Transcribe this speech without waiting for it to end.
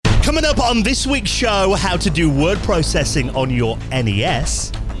Coming up on this week's show, how to do word processing on your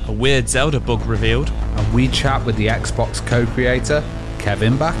NES. A weird Zelda bug revealed. And we chat with the Xbox co-creator,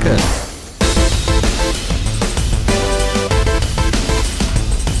 Kevin Bachus.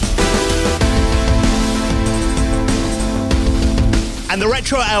 And the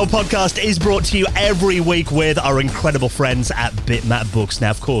Retro Hour podcast is brought to you every week with our incredible friends at Bitmap Books. Now,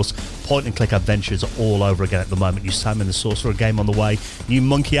 of course, point-and-click adventures are all over again at the moment. New Simon the Sorcerer game on the way. New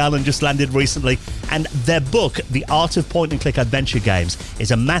Monkey Island just landed recently. And their book, The Art of Point-and-Click Adventure Games,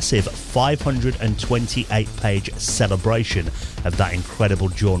 is a massive 528-page celebration of that incredible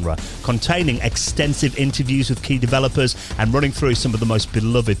genre, containing extensive interviews with key developers and running through some of the most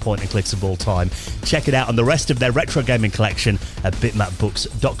beloved point-and-clicks of all time. Check it out on the rest of their retro gaming collection at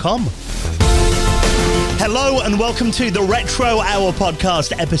bitmapbooks.com. Hello and welcome to the Retro Hour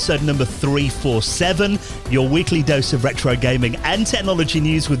podcast, episode number 347, your weekly dose of retro gaming and technology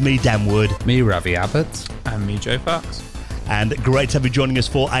news with me, Dan Wood. Me, Ravi Abbott. And me, Joe Fox. And great to have you joining us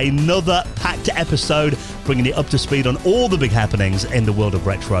for another packed episode, bringing you up to speed on all the big happenings in the world of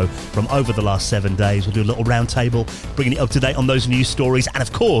retro from over the last 7 days. We'll do a little round table, bringing you up to date on those news stories, and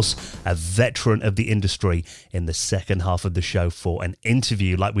of course, a veteran of the industry in the second half of the show for an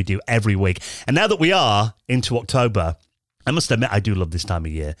interview like we do every week. And now that we are into October, I must admit I do love this time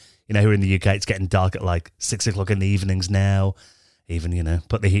of year. You know, here in the UK, it's getting dark at like 6 o'clock in the evenings now. Even, you know,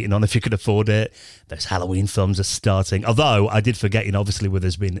 put the heating on if you could afford it. Those Halloween films are starting. Although I did forget, you know, obviously with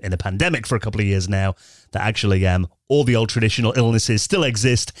us being in a pandemic for a couple of years now, that actually all the old traditional illnesses still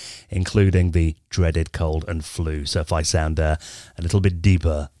exist, including the dreaded cold and flu. So if I sound a little bit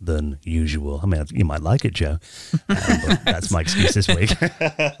deeper than usual, I mean, you might like it, Joe. But that's my excuse this week.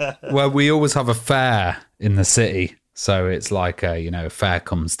 Well, we always have a fair in the city. So it's like, a fair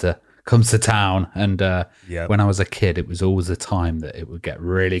comes to town, and when I was a kid, it was always a time that it would get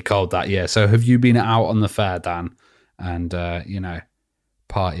really cold that year. So have you been out on the fair, Dan, and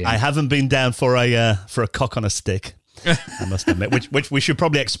partying? I haven't been down for a cock on a stick, I must admit, which we should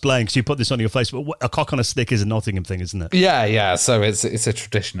probably explain, because you put this on your Facebook. A cock on a stick is a Nottingham thing, isn't it? Yeah. So it's a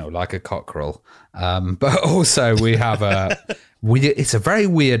traditional, like a cockerel, but also we have it's a very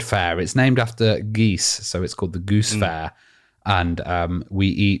weird fair. It's named after geese, so it's called the Goose Fair. And we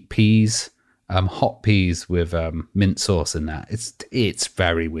eat peas, hot peas with mint sauce in that. It's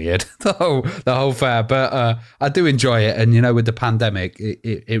very weird, the whole fair, but I do enjoy it. and with the pandemic,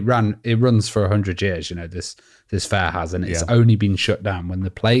 it runs for 100 years. This fair has, and it's only been shut down when the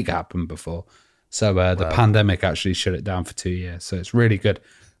plague happened before. So the pandemic actually shut it down for 2 years. So it's really good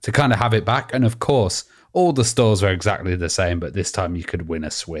to kind of have it back. And of course, all the stores are exactly the same, but this time you could win a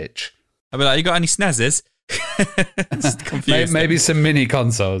Switch. I'll be like, you got any SNESes? Maybe some mini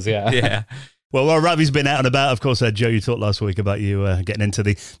consoles, yeah. Well, while Ravi's been out and about, of course, Joe, you talked last week about you getting into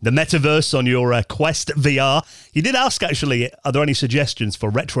the metaverse on your Quest VR. You did ask, actually, are there any suggestions for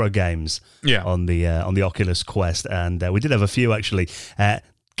retro games on the Oculus Quest? And we did have a few, actually.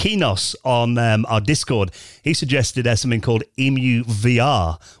 Kinos on our Discord, he suggested something called Emu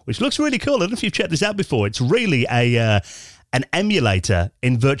VR, which looks really cool. I don't know if you've checked this out before. It's really an emulator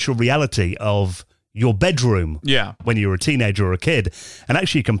in virtual reality of your bedroom when you were a teenager or a kid. And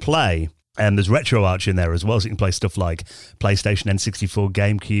actually you can play, and there's RetroArch in there as well, so you can play stuff like PlayStation, N64,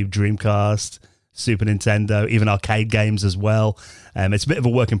 GameCube, Dreamcast, Super Nintendo, even arcade games as well. It's a bit of a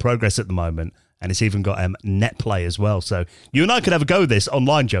work in progress at the moment, and it's even got net play as well. So you and I could have a go with this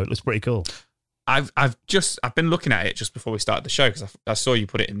online, Joe. It looks pretty cool. I've been looking at it just before we started the show, because I saw you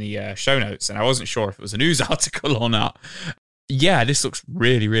put it in the show notes, and I wasn't sure if it was a news article or not. Yeah, this looks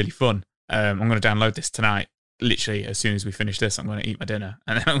really, really fun. I'm going to download this tonight. Literally, as soon as we finish this, I'm going to eat my dinner,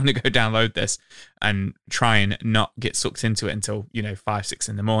 and then I'm going to go download this and try and not get sucked into it until 5, 6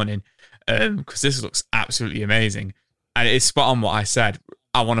 in the morning, because this looks absolutely amazing, and it's spot on what I said.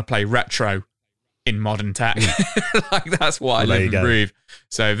 I want to play retro in modern tech. Like, that's what I live and breathe.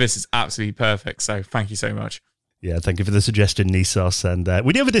 So this is absolutely perfect. So thank you so much. Yeah, thank you for the suggestion, Nisos. And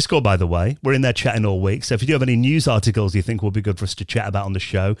we do have a Discord, by the way. We're in there chatting all week. So if you do have any news articles you think will be good for us to chat about on the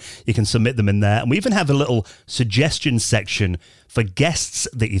show, you can submit them in there. And we even have a little suggestion section for guests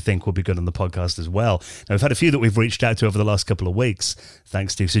that you think will be good on the podcast as well. Now, we've had a few that we've reached out to over the last couple of weeks,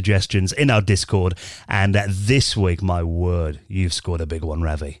 thanks to suggestions in our Discord. And this week, my word, you've scored a big one,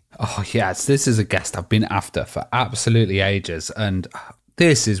 Ravi. Oh, yes. This is a guest I've been after for absolutely ages. And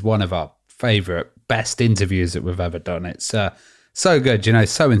this is one of our favourite, best interviews that we've ever done. It's so good,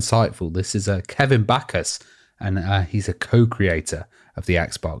 so insightful. This is Kevin Bachus, and he's a co-creator of the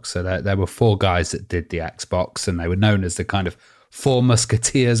Xbox. So there were 4 guys that did the Xbox, and they were known as the kind of 4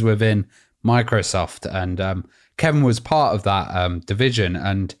 musketeers within Microsoft. And Kevin was part of that division,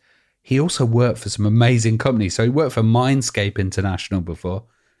 and he also worked for some amazing companies. So he worked for Mindscape International before,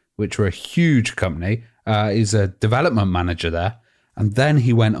 which were a huge company. He's a development manager there. And then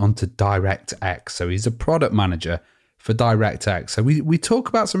he went on to DirectX. So he's a product manager for DirectX. So we talk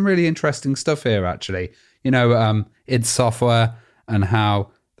about some really interesting stuff here, actually. id Software and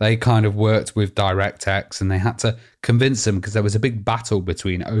how they kind of worked with DirectX, and they had to convince them because there was a big battle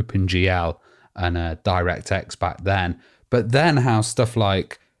between OpenGL and DirectX back then. But then how stuff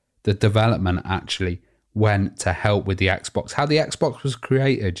like the development actually went to help with the Xbox, how the Xbox was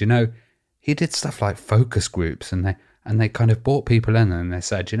created. He did stuff like focus groups, and they kind of brought people in and they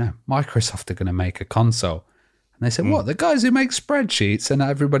said, Microsoft are going to make a console. And they said, what, the guys who make spreadsheets? And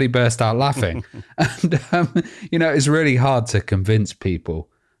everybody burst out laughing. And, it's really hard to convince people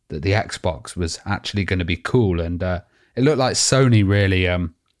that the Xbox was actually going to be cool. And it looked like Sony really,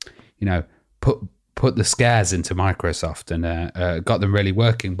 put the scares into Microsoft and got them really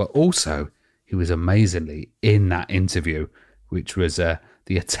working. But also, he was amazingly in that interview, which was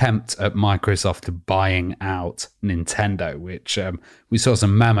the attempt at Microsoft buying out Nintendo, which we saw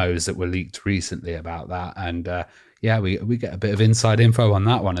some memos that were leaked recently about that. And we get a bit of inside info on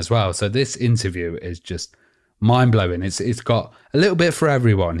that one as well. So this interview is just mind-blowing. It's got a little bit for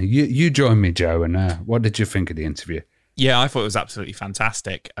everyone. You join me, Joe, and what did you think of the interview? Yeah, I thought it was absolutely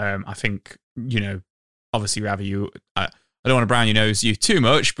fantastic. I think, obviously, Ravi, I don't want to brown your nose you too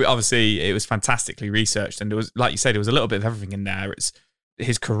much, but obviously it was fantastically researched. And it was, like you said, it was a little bit of everything in there. It's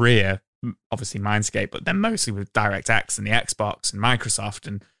his career, obviously Mindscape, but then mostly with DirectX and the Xbox and Microsoft,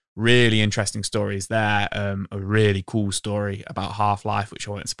 and really interesting stories there. A really cool story about Half-Life, which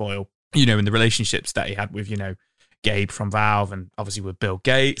I won't spoil, and the relationships that he had with, Gabe from Valve, and obviously with Bill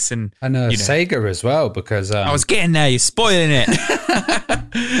Gates and Sega as well, because I was getting there, you're spoiling it.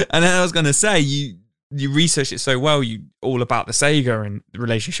 And then I was going to say, you researched it so well, you all about the Sega and the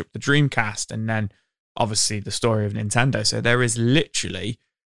relationship with the Dreamcast, and then obviously the story of Nintendo. So there is literally,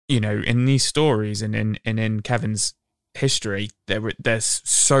 in these stories and in Kevin's history, there's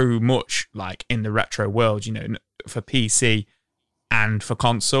so much like in the retro world, for PC and for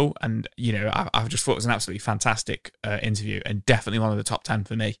console. And, I just thought it was an absolutely fantastic interview, and definitely one of the top 10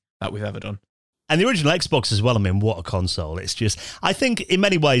 for me that we've ever done. And the original Xbox as well, what a console. It's just, I think in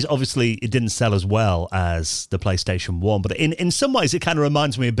many ways, obviously, it didn't sell as well as the PlayStation 1, but in some ways, it kind of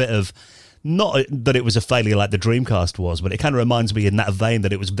reminds me a bit of, not that it was a failure like the Dreamcast was, but it kind of reminds me in that vein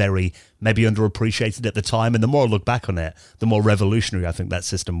that it was very, maybe underappreciated at the time. And the more I look back on it, the more revolutionary I think that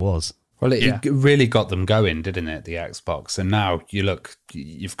system was. Well, it really got them going, didn't it, the Xbox? And now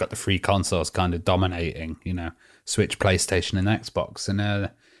you've got the free consoles kind of dominating, Switch, PlayStation, and Xbox.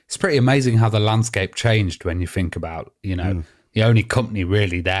 And it's pretty amazing how the landscape changed when you think about, the only company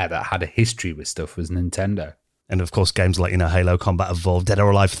really there that had a history with stuff was Nintendo. And of course, games like, Halo Combat Evolved, Dead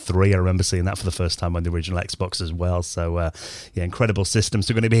or Alive 3, I remember seeing that for the first time on the original Xbox as well. So, incredible systems.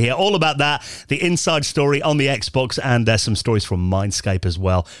 So we're going to be here all about that, the inside story on the Xbox, and some stories from Mindscape as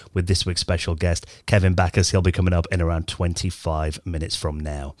well with this week's special guest, Kevin Bachus. He'll be coming up in around 25 minutes from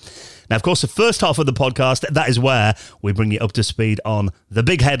now. Now, of course, the first half of the podcast, that is where we bring you up to speed on the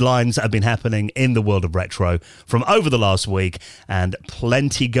big headlines that have been happening in the world of retro from over the last week, and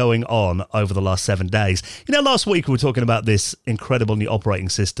plenty going on over the last 7 days. Last week we were talking about this incredible new operating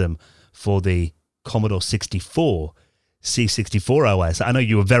system for the Commodore 64, C64 OS. I know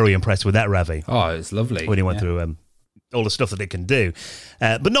you were very impressed with that, Ravi. Oh, it's lovely. When you went through all the stuff that it can do.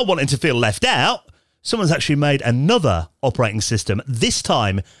 But not wanting to feel left out, someone's actually made another operating system, this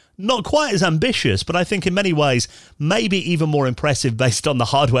time not quite as ambitious, but I think in many ways maybe even more impressive based on the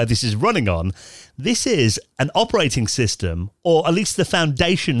hardware this is running on. This is an operating system, or at least the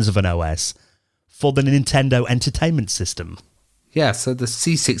foundations of an OS, for the Nintendo Entertainment System. Yeah, so the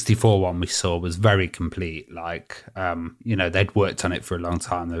C64 one we saw was very complete. They'd worked on it for a long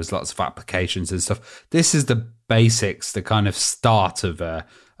time. There was lots of applications and stuff. This is the basics, the kind of start of a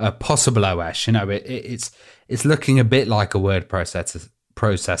possible OS. It's looking a bit like a word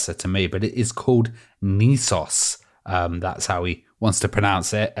processor to me, but it is called Nisos. That's how he wants to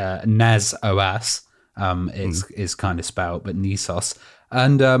pronounce it. NES OS is kind of spelled, but Nisos.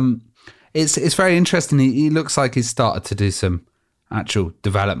 And it's very interesting. He looks like he's started to do some actual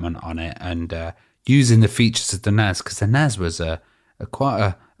development on it, and using the features of the NES, because the NES was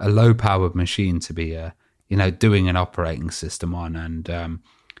quite a low-powered machine to be doing an operating system on. And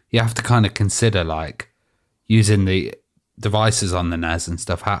you have to kind of consider using the devices on the NES and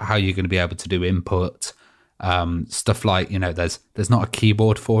stuff, how you're going to be able to do input, stuff like, there's not a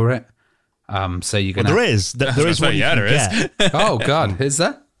keyboard for it. So you're going to... There is one. Yeah, there is. Oh, God. Is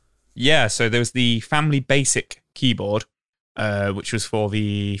there? Yeah, so there was the Family Basic keyboard, which was for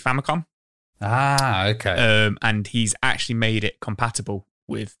the Famicom. Ah, okay. And he's actually made it compatible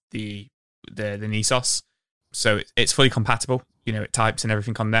with the Nisos. So it's fully compatible. It types and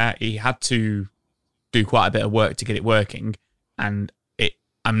everything on there. He had to do quite a bit of work to get it working, and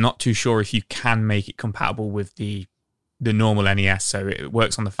I'm not too sure if you can make it compatible with the normal NES. So it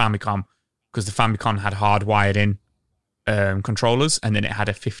works on the Famicom, because the Famicom had hardwired in controllers, and then it had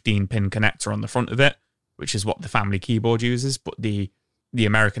a 15-pin connector on the front of it, which is what the family keyboard uses. But the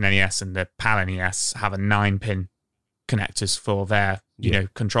American NES and the PAL NES have a 9-pin connectors for their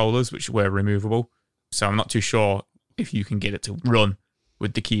controllers, which were removable. So I'm not too sure if you can get it to run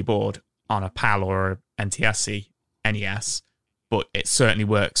with the keyboard on a PAL or a NTSC NES, but it certainly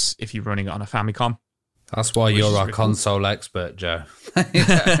works if you're running it on a Famicom. That's why you're our console expert, Joe.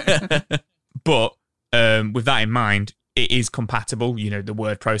 But with that in mind, it is compatible. The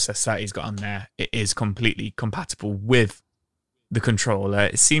word processor he's got on there, it is completely compatible with the controller.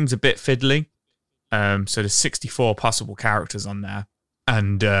 It seems a bit fiddly. So there's 64 possible characters on there.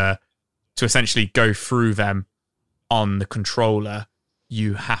 And to essentially go through them on the controller,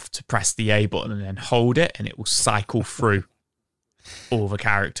 you have to press the A button and then hold it, and it will cycle through all the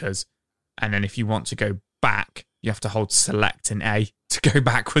characters. And then if you want to go back, you have to hold select and A to go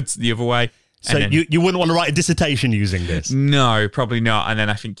backwards the other way. So you wouldn't want to write a dissertation using this? No, probably not. And then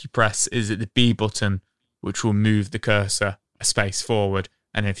I think you press, is it the B button, which will move the cursor a space forward.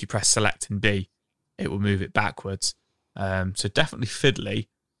 And if you press select and B, it will move it backwards. So definitely fiddly,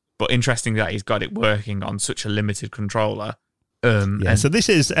 but interesting that he's got it working on such a limited controller. So this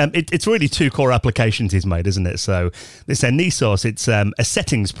is it's really two core applications he's made, isn't it? So this Nisos, it's a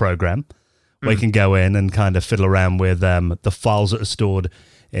settings program where you can go in and kind of fiddle around with the files that are stored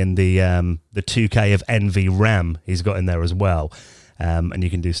in the 2K of NV RAM he's got in there as well. And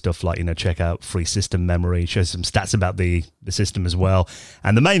you can do stuff like, check out free system memory, show some stats about the system as well.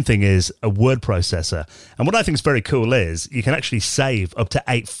 And the main thing is a word processor. And what I think is very cool is you can actually save up to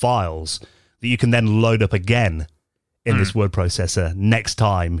 8 files that you can then load up again in this word processor next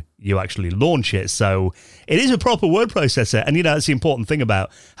time you actually launch it. So it is a proper word processor. And, that's the important thing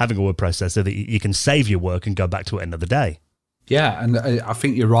about having a word processor, that you can save your work and go back to it another day. Yeah, and I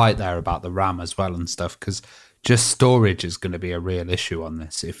think you're right there about the RAM as well and stuff, because just storage is going to be a real issue on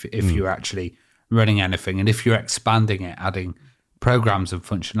this if you're actually running anything. And if you're expanding it, adding programs and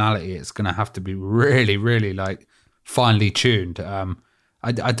functionality, it's going to have to be really, really finely tuned.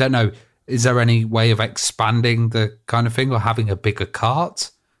 I don't know. Is there any way of expanding the kind of thing, or having a bigger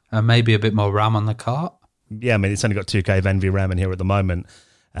cart and maybe a bit more RAM on the cart? Yeah, I mean, it's only got 2K of NVRAM in here at the moment.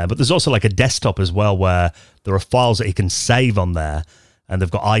 But there's also a desktop as well, where there are files that you can save on there, and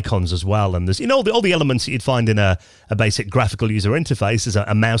they've got icons as well. And there's, all the elements that you'd find in a basic graphical user interface. There's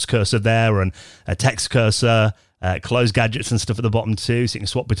a mouse cursor there and a text cursor, close gadgets and stuff at the bottom too, so you can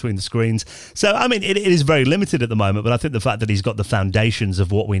swap between the screens. So, I mean, it is very limited at the moment, but I think the fact that he's got the foundations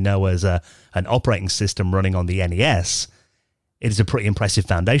of what we know as an operating system running on the NES, it is a pretty impressive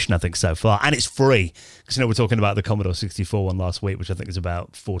foundation, I think, so far. And it's free. Because, we're talking about the Commodore 64 one last week, which I think is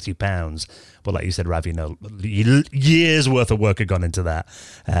about £40. But like you said, Rav, years worth of work have gone into that.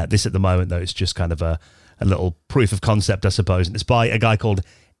 This at the moment, though, it's just kind of a little proof of concept, I suppose. And it's by a guy called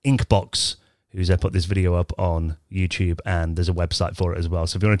Inkbox, who's put this video up on YouTube, and there's a website for it as well.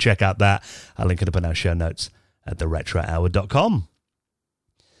 So if you want to check out that, I'll link it up in our show notes at theretrohour.com.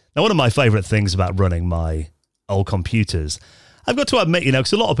 Now, one of my favourite things about running my old computers, I've got to admit,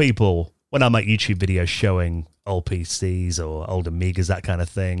 because a lot of people, when I make YouTube videos showing old PCs or old Amigas, that kind of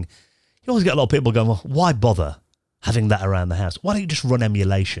thing, you always get a lot of people going, well, why bother having that around the house? Why don't you just run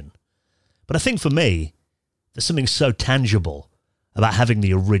emulation? But I think for me, there's something so tangible about having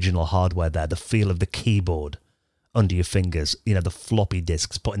the original hardware there, the feel of the keyboard under your fingers, the floppy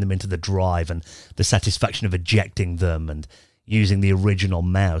disks, putting them into the drive, and the satisfaction of ejecting them and using the original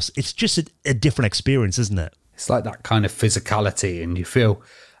mouse. It's just a different experience, isn't it? It's like that kind of physicality, and you feel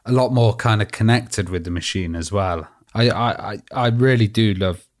a lot more kind of connected with the machine as well. I really do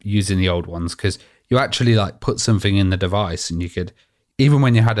love using the old ones, because you actually put something in the device, and you could, even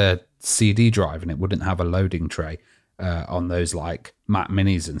when you had a CD drive and it wouldn't have a loading tray on those Mac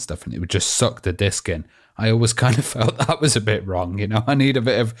Minis and stuff, and it would just suck the disc in. I always kind of felt that was a bit wrong. I need a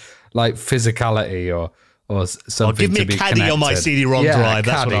bit of physicality or something. Give me to be a caddy connected. on my CD-ROM drive.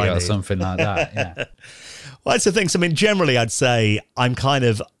 That's what I need. Or something like that. Yeah. Well, that's the thing. So, I mean, generally, I'd say I'm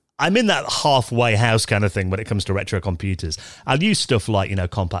in that halfway house kind of thing when it comes to retro computers. I'll use stuff like,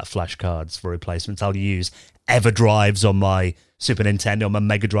 compact flash cards for replacements. I'll use EverDrives on my Super Nintendo, on my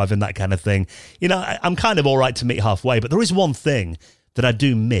Mega Drive, and that kind of thing. I'm kind of all right to meet halfway, but there is one thing that I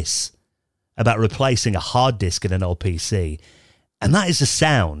do miss about replacing a hard disk in an old PC, and that is the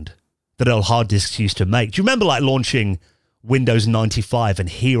sound that old hard disks used to make. Do you remember like launching Windows 95 and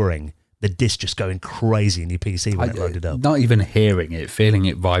hearing the disk just going crazy in your PC when it loaded up? Not even hearing it, feeling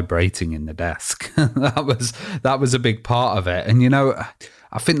it vibrating in the desk. that was a big part of it. And, you know,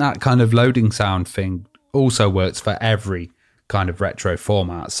 I think that kind of loading sound thing also works for every kind of retro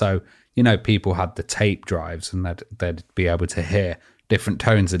format. So, you know, people had the tape drives and they'd be able to hear different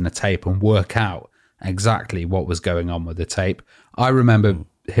tones in the tape and work out exactly what was going on with the tape. I remember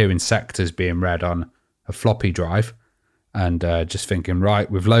hearing sectors being read on a floppy drive and just thinking, right,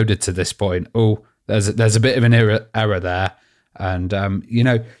 we've loaded to this point. Oh, there's a bit of an error there. And, you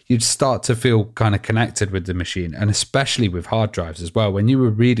know, you'd start to feel kind of connected with the machine, and especially with hard drives as well. When you were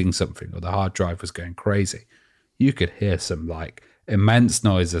reading something or the hard drive was going crazy, you could hear some like immense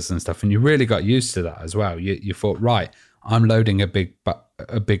noises and stuff, and you really got used to that as well. You thought, right, I'm loading a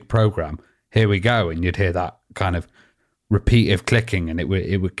big program. Here we go. And you'd hear that kind of repetitive clicking, and it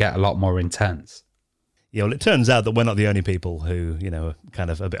would get a lot more intense. Yeah, well, it turns out that we're not the only people who, you know, are kind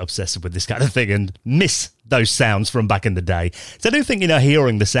of a bit obsessive with this kind of thing and miss those sounds from back in the day. So I do think, you know,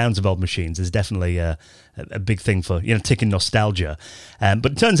 hearing the sounds of old machines is definitely a big thing for, you know, ticking nostalgia. But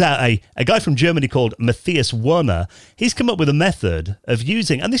it turns out a guy from Germany called Matthias Werner, he's come up with a method of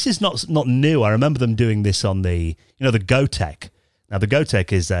using, and this is not new. I remember them doing this on the, you know, the Gotek. Now, the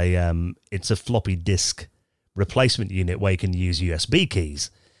Gotek is it's a floppy disk replacement unit where you can use USB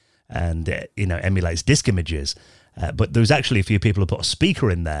keys. And, you know, emulates disk images. But there was actually a few people who put a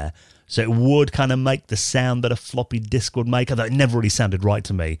speaker in there, so it would kind of make the sound that a floppy disk would make, although it never really sounded right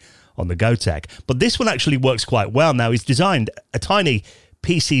to me on the Gotek. But this one actually works quite well. Now, he's designed a tiny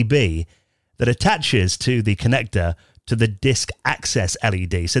PCB that attaches to the connector to the disk access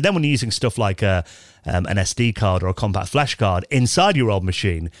LED. So then when you're using stuff like an SD card or a compact flash card inside your old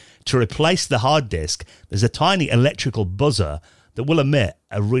machine, to replace the hard disk, there's a tiny electrical buzzer that will emit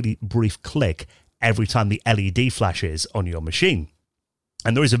a really brief click every time the LED flashes on your machine.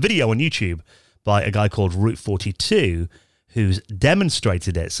 And there is a video on YouTube by a guy called Root42 who's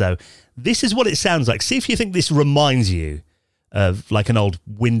demonstrated it. So this is what it sounds like. See if you think this reminds you of like an old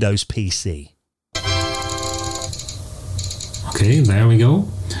Windows PC. Okay, there we go.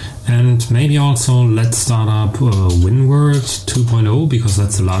 And maybe also let's start up WinWord 2.0 because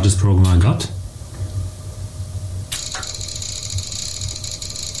that's the largest program I got.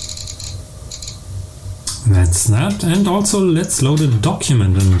 That's that, and also let's load a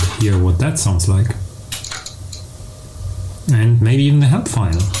document and hear what that sounds like. And maybe even the help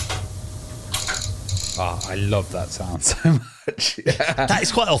file. Oh, I love that sound so much. Yeah. That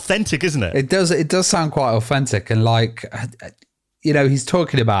is quite authentic, isn't it? It does sound quite authentic, and like, you know, he's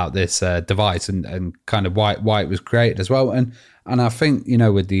talking about this device and kind of why it was created as well. And I think, you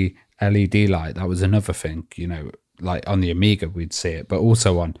know, with the LED light, that was another thing, you know, like on the Amiga we'd see it, but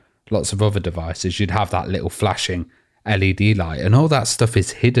also on lots of other devices, you'd have that little flashing LED light, and all that stuff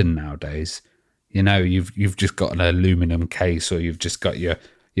is hidden nowadays. You know, you've just got an aluminum case, or you've just got your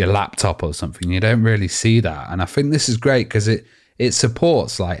laptop or something. You don't really see that, and I think this is great because it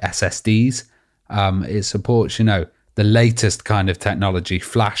supports like SSDs. It supports, you know, the latest kind of technology,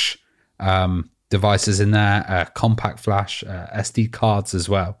 flash devices in there, compact flash, SD cards as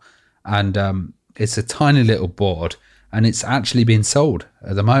well, and it's a tiny little board. And it's actually being sold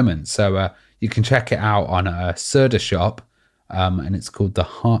at the moment. So you can check it out on a Surda shop. And it's called the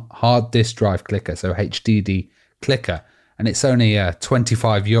Hard Disk Drive Clicker. So HDD Clicker. And it's only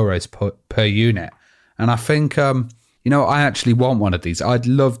 €25 per unit. And I think, you know, I actually want one of these. I'd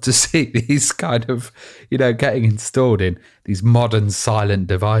love to see these kind of, you know, getting installed in these modern silent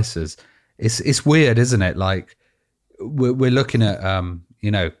devices. It's weird, isn't it? Like we're looking at, you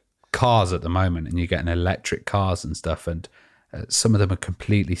know, cars at the moment, and you're getting electric cars and stuff, and some of them are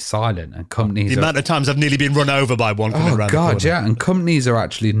completely silent, and companies amount of times I've nearly been run over by one coming around the corner. Yeah, and companies are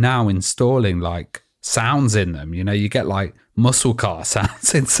actually now installing like sounds in them. You know, you get like muscle car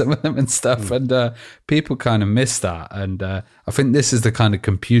sounds in some of them and stuff, and people kind of miss that, and I think this is the kind of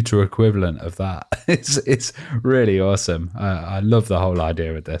computer equivalent of that. It's really awesome. I love the whole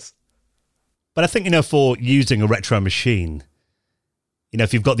idea of this. But I think, you know, for using a retro machine, you know,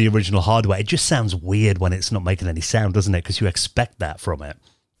 if you've got the original hardware, it just sounds weird when it's not making any sound, doesn't it? Because you expect that from it.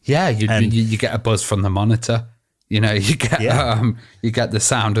 Yeah, you get a buzz from the monitor. You know, you get the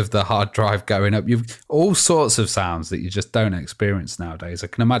sound of the hard drive going up. You've all sorts of sounds that you just don't experience nowadays. I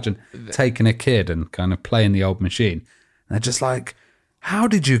can imagine taking a kid and kind of playing the old machine, and they're just like, how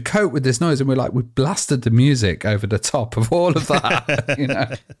did you cope with this noise? And we're like, we blasted the music over the top of all of that. You know,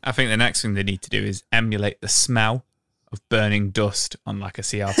 I think the next thing they need to do is emulate the smell of burning dust on like a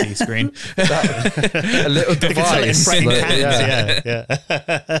CRT screen. A little device. Yeah.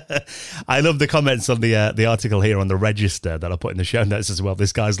 I love the comments on the article here on the Register that I put in the show notes as well.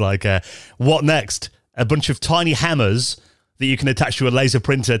 This guy's like, what next? A bunch of tiny hammers that you can attach to a laser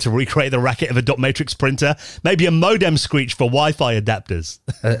printer to recreate the racket of a dot matrix printer. Maybe a modem screech for Wi-Fi adapters.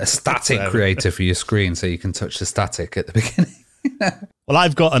 A static creator for your screen so you can touch the static at the beginning. Well,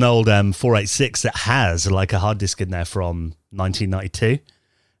 I've got an old 486 that has like a hard disk in there from 1992,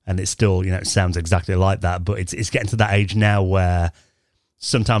 and it's still, it sounds exactly like that, but it's getting to that age now where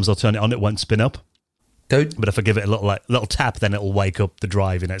sometimes I'll turn it on, it won't spin up. But if I give it a little tap, then it'll wake up the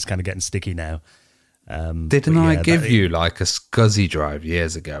drive, it's kind of getting sticky now. Didn't I give you like a SCSI drive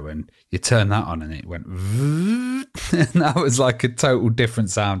years ago, and you turn that on and it went and that was like a total different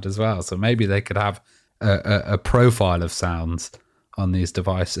sound as well. So maybe they could have a profile of sounds on these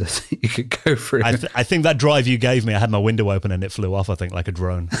devices you could go through. I think that drive you gave me, I had my window open and it flew off, I think, like a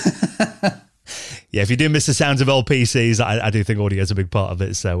drone. Yeah, if you do miss the sounds of old PCs, I do think audio is a big part of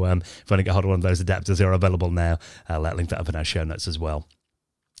it. So if you want to get hold of one of those adapters, they're available now. I'll link that up in our show notes as well.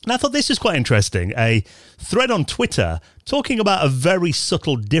 And I thought this was quite interesting. A thread on Twitter talking about a very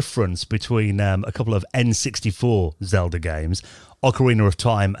subtle difference between a couple of N64 Zelda games, Ocarina of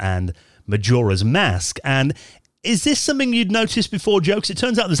Time and Majora's Mask. And is this something you'd noticed before, Joe? 'Cause it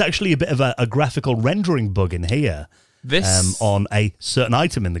turns out there's actually a bit of a graphical rendering bug in here on a certain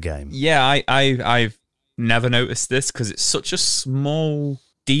item in the game. Yeah, I've never noticed this because it's such a small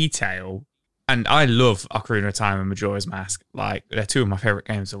detail. And I love Ocarina of Time and Majora's Mask. Like, they're two of my favorite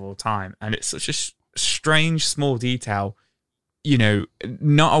games of all time. And it's such a strange, small detail.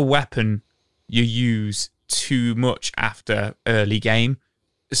 Not a weapon you use too much after early game.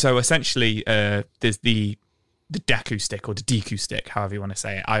 So essentially, there's the Deku stick or the Deku stick, however you want to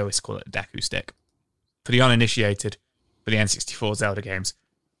say it. I always call it a Deku stick. For the uninitiated, for the N64 Zelda games,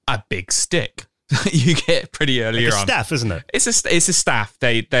 a big stick. You get pretty earlier on. It's a staff, isn't it? It's a staff.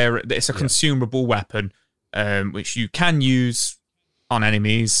 It's a consumable weapon, which you can use on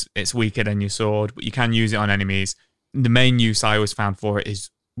enemies. It's weaker than your sword, but you can use it on enemies. The main use I always found for it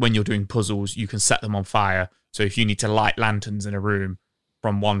is when you're doing puzzles, you can set them on fire. So if you need to light lanterns in a room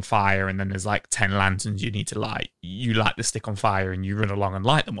from one fire, and then there's like 10 lanterns you need to light, you light the stick on fire and you run along and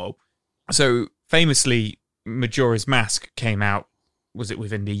light them all. So famously, Majora's Mask came out, was it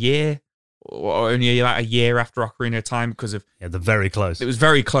within the year? Or only like a year after Ocarina of Time because of... Yeah, they're very close. It was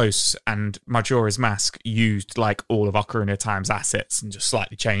very close, and Majora's Mask used like all of Ocarina of Time's assets and just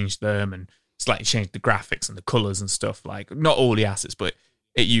slightly changed them and slightly changed the graphics and the colours and stuff. Like, not all the assets, but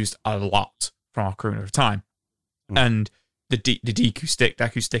it used a lot from Ocarina of Time. And the Deku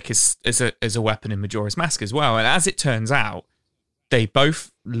stick is a weapon in Majora's Mask as well. And as it turns out, they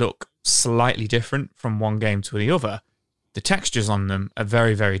both look slightly different from one game to the other. The textures on them are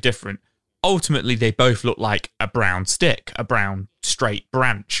very, very different. Ultimately, they both look like a brown stick, a brown straight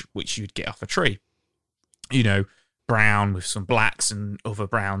branch, which you'd get off a tree. Brown with some blacks and other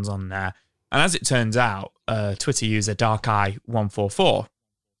browns on there. And as it turns out, Twitter user DarkEye144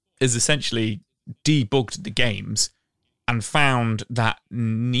 has essentially debugged the games and found that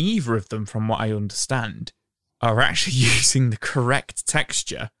neither of them, from what I understand, are actually using the correct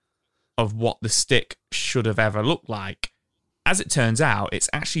texture of what the stick should have ever looked like. As it turns out,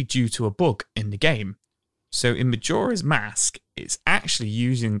 it's actually due to a bug in the game. So in Majora's Mask, it's actually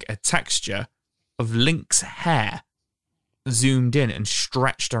using a texture of Link's hair zoomed in and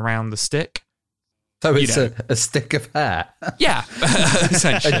stretched around the stick. So it's a stick of hair. Yeah,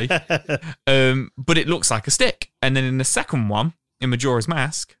 essentially. But it looks like a stick. And then in the second one, in Majora's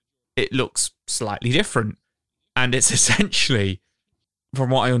Mask, it looks slightly different. And it's essentially, from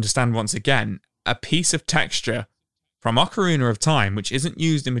what I understand once again, a piece of texture from Ocarina of Time, which isn't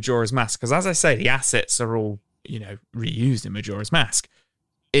used in Majora's Mask, because as I say, the assets are all, reused in Majora's Mask.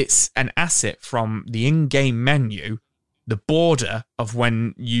 It's an asset from the in-game menu, the border of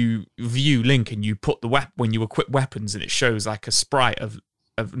when you view Link and you put when you equip weapons, and it shows like a sprite of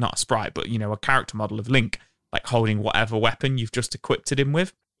not a sprite, but a character model of Link, like holding whatever weapon you've just equipped it in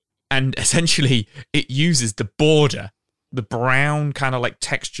with. And essentially, it uses the border, the brown kind of like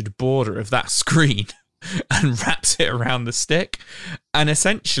textured border of that screen, and wraps it around the stick. And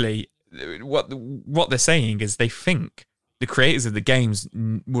essentially, what they're saying is they think the creators of the games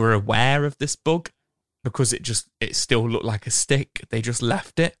were aware of this bug because it still looked like a stick. They just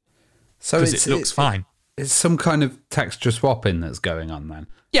left it. So it looks fine. It's some kind of texture swapping that's going on then.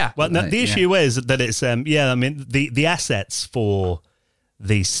 Yeah. Well, no, the issue is that it's the assets for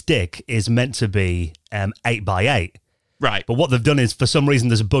the stick is meant to be 8x8. Right. But what they've done is, for some reason,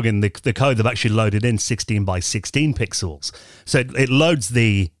 there's a bug in the code. They've actually loaded in 16 by 16 pixels. So it loads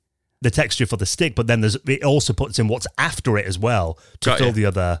the texture for the stick, but then it also puts in what's after it as well to fill the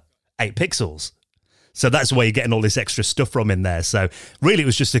other 8 pixels. So that's where you're getting all this extra stuff from in there. So really, it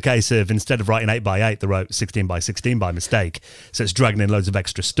was just a case of, instead of writing 8 by 8, they wrote 16 by 16 by mistake. So it's dragging in loads of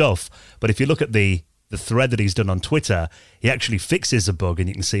extra stuff. But if you look at the thread that he's done on Twitter, he actually fixes a bug, and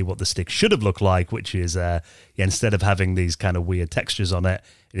you can see what the stick should have looked like, which is instead of having these kind of weird textures on it,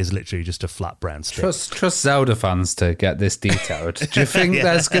 it is literally just a flat brown stick. Trust Zelda fans to get this detailed. Do you think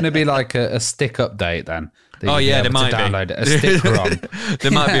there's going to be like a stick update then? Oh yeah, there might be. A stick ROM.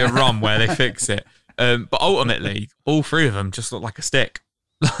 There might be a ROM where they fix it. But ultimately, all 3 of them just look like a stick,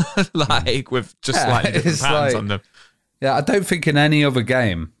 with just slightly different patterns on them. Yeah, I don't think in any other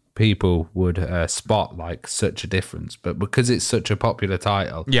game people would spot like such a difference, but because it's such a popular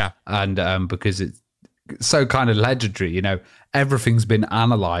title, and because it's so kind of legendary, everything's been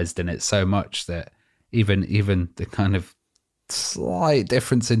analyzed in it so much that even the kind of slight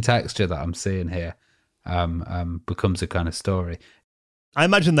difference in texture that I'm seeing here becomes a kind of story. I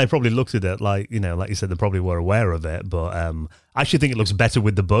imagine they probably looked at it like you said, they probably were aware of it, but I actually think it looks better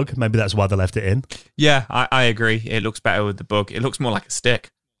with the bug. Maybe that's why they left it in. Yeah, I agree. It looks better with the bug. It looks more like a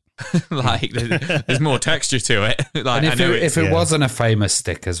stick. Like there's more texture to it. Like, and if it wasn't a famous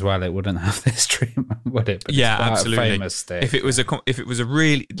stick as well, it wouldn't have this treatment, would it? But yeah, it's quite absolutely. a famous stick. If it was a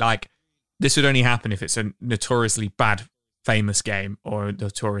really, like, this would only happen if it's a notoriously bad famous game or a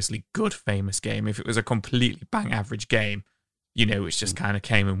notoriously good famous game. If it was a completely bang average game, which just kind of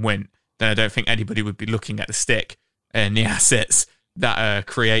came and went, then I don't think anybody would be looking at the stick and the assets that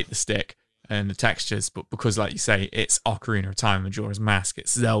create the stick and the textures. But because, like you say, it's Ocarina of Time, Majora's Mask,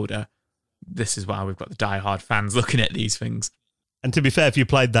 it's Zelda, this is why we've got the diehard fans looking at these things. And to be fair, if you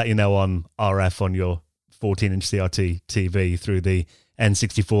played that, on RF on your 14-inch CRT TV through the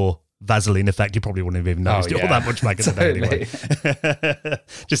N64 Vaseline effect, you probably wouldn't have even noticed it all that much back in the day anyway.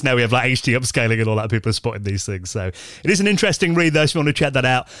 Just now we have like HD upscaling and all that, people are spotting these things. So it is an interesting read though, so if you want to check that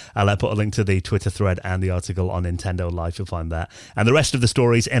out, I'll put a link to the Twitter thread and the article on Nintendo Life, you'll find that. And the rest of the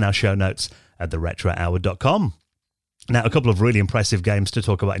stories in our show notes at theretrohour.com. Now, a couple of really impressive games to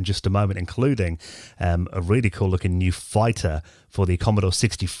talk about in just a moment, including a really cool-looking new fighter for the Commodore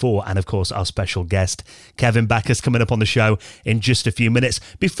 64, and, of course, our special guest, Kevin Bachus, coming up on the show in just a few minutes.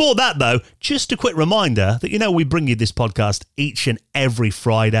 Before that, though, just a quick reminder that, we bring you this podcast each and every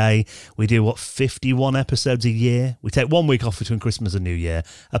Friday. We do, 51 episodes a year? We take 1 week off between Christmas and New Year.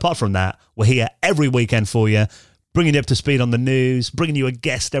 Apart from that, we're here every weekend for you, bringing you up to speed on the news, bringing you a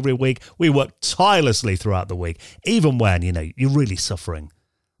guest every week. We work tirelessly throughout the week, even when, you're really suffering,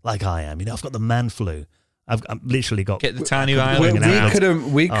 like I am. I've got the man flu. I've literally got... Get the tiny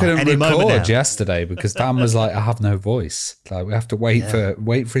We couldn't record yesterday because Dan was like, I have no voice. Like, we have to wait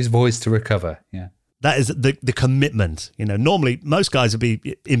for his voice to recover. Yeah. That is the commitment. Normally most guys would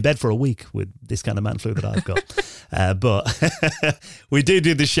be in bed for a week with this kind of man flu that I've got. But we do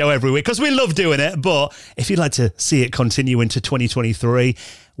this show every week because we love doing it. But if you'd like to see it continue into 2023,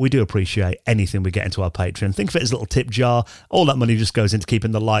 we do appreciate anything we get into our Patreon. Think of it as a little tip jar. All that money just goes into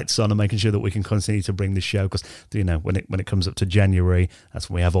keeping the lights on and making sure that we can continue to bring this show. Because, when it comes up to January, that's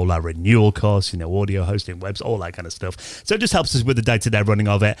when we have all our renewal costs, audio hosting, webs, all that kind of stuff. So it just helps us with the day-to-day running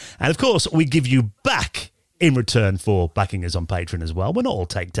of it. And, of course, we give you back in return for backing us on Patreon as well. We're not all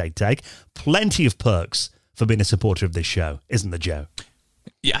take. Plenty of perks for being a supporter of this show, isn't there, Joe?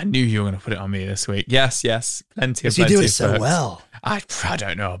 Yeah, I knew you were going to put it on me this week. Yes. Plenty of you do it perks. so well. I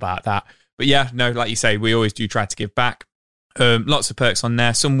don't know about that. But yeah, no, like you say, we always do try to give back. Lots of perks on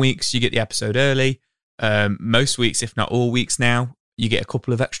there. Some weeks you get the episode early. Most weeks, if not all weeks now, you get a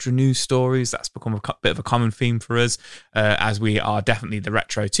couple of extra news stories. That's become a bit of a common theme for us, as we are definitely the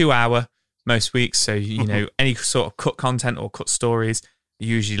Retro 2 Hour most weeks. So, any sort of cut content or cut stories are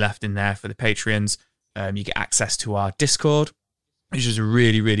usually left in there for the Patreons. You get access to our Discord, which is a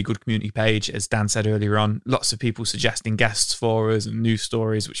really, really good community page, as Dan said earlier on. Lots of people suggesting guests for us and news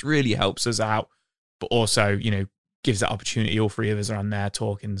stories, which really helps us out, but also, gives that opportunity. All 3 of us are on there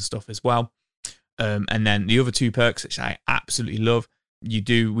talking and stuff as well. And then the other 2 perks, which I absolutely love, we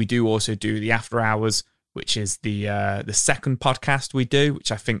do also do the After Hours, which is the second podcast we do,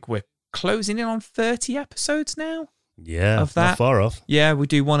 which I think we're closing in on 30 episodes now. Yeah, of that. Not far off. Yeah, we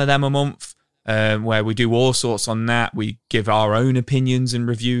do one of them a month. Where we do all sorts on that. We give our own opinions and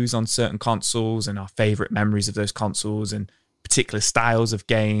reviews on certain consoles and our favourite memories of those consoles and particular styles of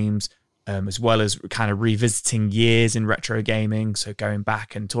games, as well as kind of revisiting years in retro gaming. So going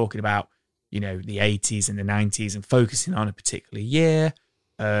back and talking about, the 80s and the 90s and focusing on a particular year.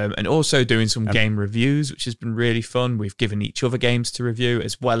 And also doing some game reviews, which has been really fun. We've given each other games to review,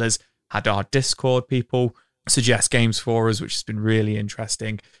 as well as had our Discord people suggest games for us, which has been really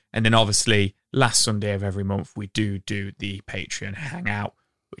interesting. And then obviously last Sunday of every month, we do the Patreon Hangout,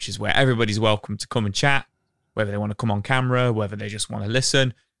 which is where everybody's welcome to come and chat, whether they want to come on camera, whether they just want to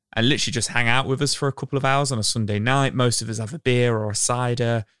listen, and literally just hang out with us for a couple of hours on a Sunday night. Most of us have a beer or a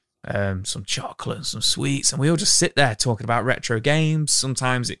cider, some chocolate and some sweets, and we all just sit there talking about retro games.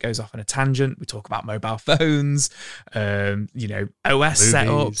 Sometimes it goes off on a tangent. We talk about mobile phones, OS Movies.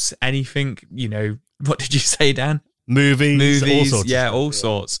 setups, anything, what did you say, Dan? Movies, all sorts. All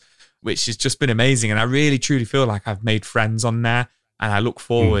sorts, which has just been amazing. And I really, truly feel like I've made friends on there, and I look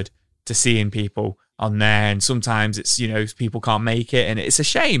forward to seeing people on there. And sometimes it's, people can't make it, and it's a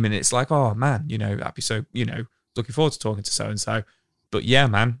shame. And it's like, oh man, that'd be so, looking forward to talking to so-and-so. But yeah,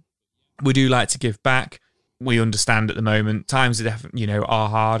 man, we do like to give back. We understand at the moment times are definitely, are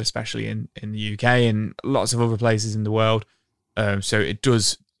hard, especially in the UK and lots of other places in the world. So it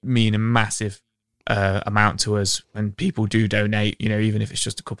does mean a massive amount to us when people do donate, even if it's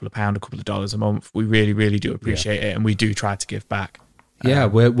just a couple of pounds, a couple of dollars a month. We really, really do appreciate it, and we do try to give back. Yeah,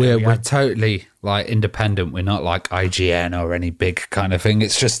 we're totally like independent. We're not like IGN or any big kind of thing.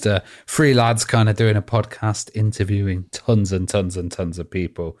 It's just three lads kind of doing a podcast, interviewing tons and tons and tons of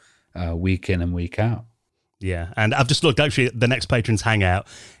people week in and week out. Yeah, and I've just looked, actually, the next Patrons Hangout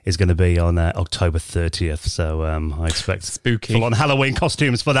is going to be on October 30th, so I expect spooky full-on Halloween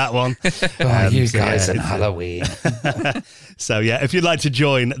costumes for that one. You guys and Halloween. So, yeah, if you'd like to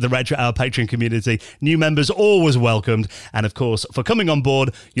join the Retro Hour Patreon community, new members always welcomed, and, of course, for coming on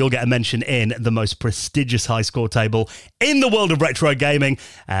board, you'll get a mention in the most prestigious high score table in the world of retro gaming,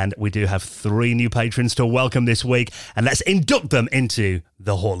 and we do have 3 new patrons to welcome this week, and let's induct them into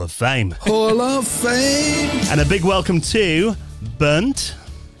the Hall of Fame. Hall of Fame! And a big welcome to Burnt.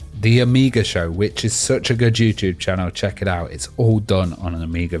 The Amiga Show, which is such a good YouTube channel. Check it out. It's all done on an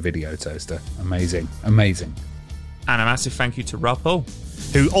Amiga video toaster. Amazing. Amazing. And a massive thank you to Rob Hull,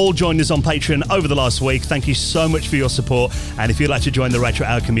 who all joined us on Patreon over the last week. Thank you so much for your support. And if you'd like to join the Retro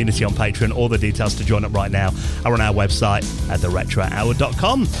Hour community on Patreon, all the details to join up right now are on our website at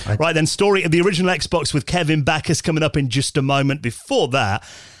theretrohour.com. Right then, story of the original Xbox with Kevin Bachus coming up in just a moment. Before that,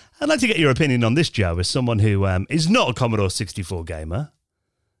 I'd like to get your opinion on this, Joe, as someone who is not a Commodore 64 gamer,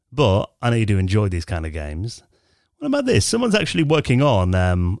 but I know you do enjoy these kind of games. What about this? Someone's actually working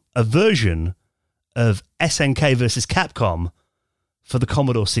on a version of SNK versus Capcom for the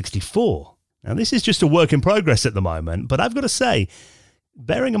Commodore 64. Now, this is just a work in progress at the moment, but I've got to say,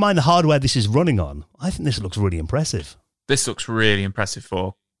 bearing in mind the hardware this is running on, I think this looks really impressive. This looks really impressive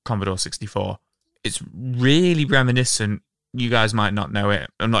for Commodore 64. It's really reminiscent. You guys might not know it.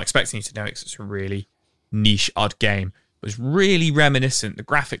 I'm not expecting you to know it because it's a really niche, odd game. But it's really reminiscent.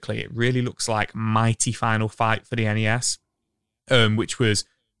 Graphically, it really looks like Mighty Final Fight for the NES, which was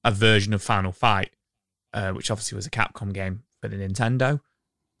a version of Final Fight, which obviously was a Capcom game for the Nintendo,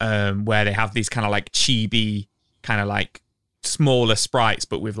 where they have these kind of like chibi, kind of like smaller sprites,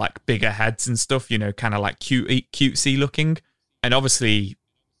 but with like bigger heads and stuff, kind of like cutesy looking. And obviously,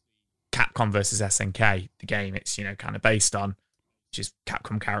 Capcom versus SNK, the game it's, kind of based on, which is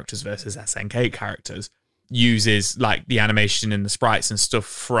Capcom characters versus SNK characters, uses like the animation and the sprites and stuff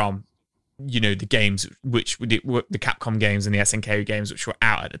from, the games, which the Capcom games and the SNK games, which were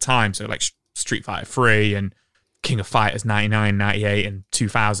out at the time. So like Street Fighter 3 and King of Fighters 99, 98, and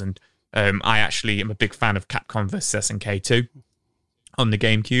 2000. I actually am a big fan of Capcom vs. SNK 2 on the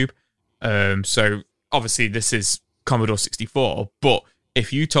GameCube. So obviously this is Commodore 64, but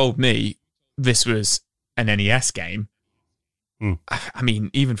if you told me this was an NES game, I mean,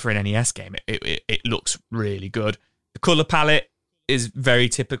 even for an NES game, it looks really good. The color palette is very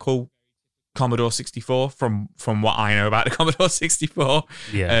typical Commodore 64 from what I know about the Commodore 64.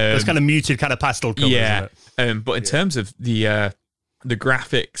 Yeah, those kind of muted, kind of pastel colors. Yeah, but in terms of the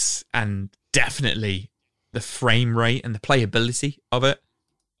graphics and definitely the frame rate and the playability of it,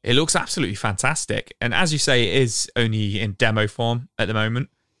 it looks absolutely fantastic. And as you say, it is only in demo form at the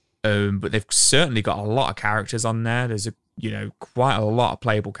moment, but they've certainly got a lot of characters on there. There's quite a lot of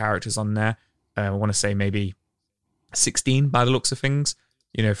playable characters on there. I want to say maybe 16 by the looks of things,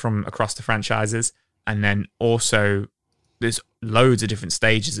 from across the franchises. And then also there's loads of different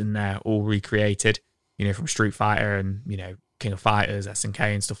stages in there, all recreated, from Street Fighter and, King of Fighters, SNK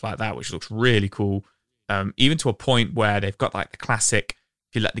and stuff like that, which looks really cool. Even to a point where they've got like the classic,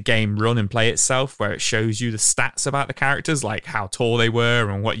 if you let the game run and play itself, where it shows you the stats about the characters, like how tall they were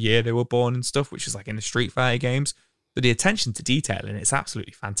and what year they were born and stuff, which is like in the Street Fighter games. But the attention to detail in it's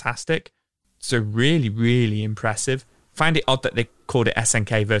absolutely fantastic. So really, really impressive. find it odd that they called it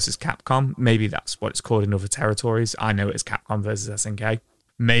SNK versus Capcom. Maybe that's what it's called in other territories. I know it's Capcom versus SNK.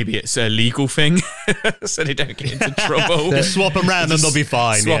 Maybe it's a legal thing, so they don't get into trouble. Just swap them around and they'll be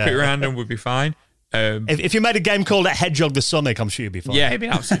fine. Swap it around and we'll be fine. If you made a game called Hedgehog the Sonic, I'm sure you'd be fine. Yeah, it'd be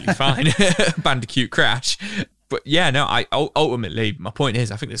absolutely fine. Bandicoot Crash. But yeah, no, ultimately, my point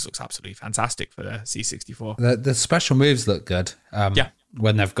is, I think this looks absolutely fantastic for the C64. The special moves look good. Yeah.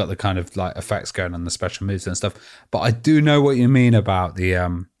 When they've got the kind of like effects going on the special moves and stuff. But I do know what you mean about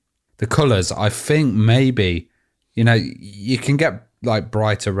the colours. I think maybe, you can get like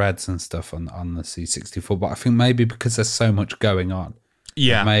brighter reds and stuff on the C64, but I think maybe because there's so much going on,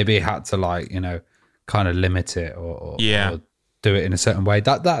 maybe had to kind of limit it or do it in a certain way.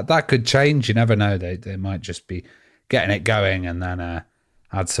 That could change. You never know. They might just be getting it going and then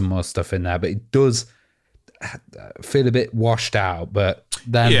add some more stuff in there. But it does feel a bit washed out. But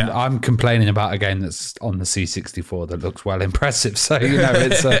then I'm complaining about a game that's on the C64 that looks well impressive. So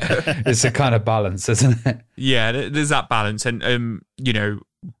it's a kind of balance, isn't it? Yeah, there's that balance, and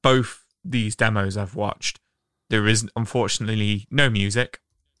both these demos I've watched, there is unfortunately no music.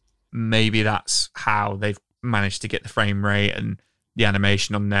 Maybe that's how they've managed to get the frame rate and the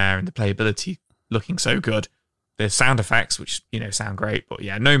animation on there and the playability looking so good. There's sound effects, which sound great, but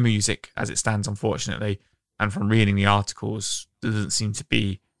no music as it stands, unfortunately. And from reading the articles, there doesn't seem to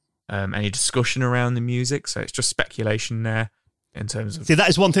be any discussion around the music, so it's just speculation there in terms of... See, that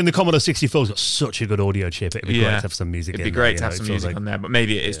is one thing. The Commodore 64's got such a good audio chip. It'd be great to have some music in there. It'd be great to have some music on there, but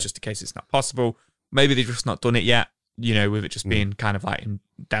maybe it is just a case it's not possible. Maybe they've just not done it yet, with it just being kind of like in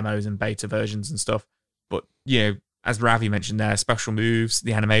demos and beta versions and stuff. But, as Ravi mentioned there, special moves,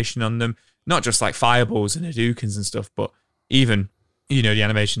 the animation on them, not just like fireballs and Hadoukens and stuff, but even, the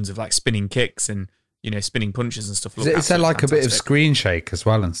animations of like spinning kicks and, spinning punches and stuff. Is there like fantastic. A bit of screen shake as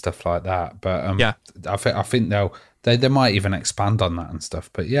well and stuff like that? But I think they might even expand on that and stuff.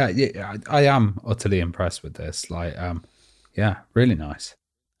 But I am utterly impressed with this. Like, really nice.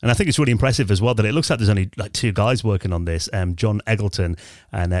 And I think it's really impressive as well that it looks like there's only like two guys working on this, John Eggleton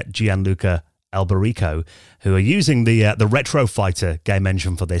and Gianluca Alberico, who are using the Retro Fighter game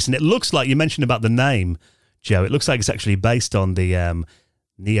engine for this. And it looks like, you mentioned about the name, Joe, it looks like it's actually based on the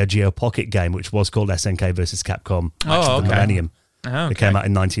Neo Geo Pocket game, which was called SNK versus Capcom Match of the Millennium. It came out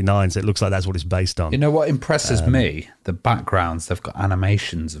in 1999, so it looks like that's what it's based on. You know what impresses me? The backgrounds. They've got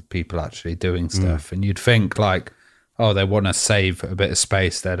animations of people actually doing stuff. And you'd think like, they want to save a bit of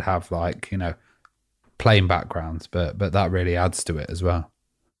space. They'd have like, plain backgrounds, but that really adds to it as well.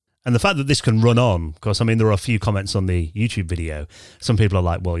 And the fact that this can run on, of course, I mean, there are a few comments on the YouTube video. Some people are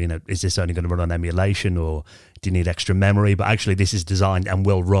like, well, is this only going to run on emulation or do you need extra memory? But actually, this is designed and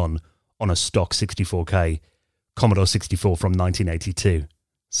will run on a stock 64K Commodore 64 from 1982.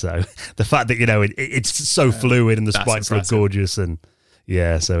 So the fact that, it's so fluid and the sprites look gorgeous and...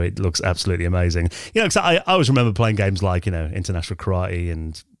 Yeah, so it looks absolutely amazing. Because I always remember playing games like, International Karate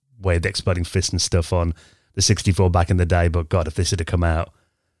and Way of the Exploding Fist and stuff on the 64 back in the day. But God, if this had come out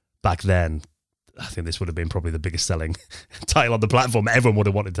back then, I think this would have been probably the biggest selling title on the platform. Everyone would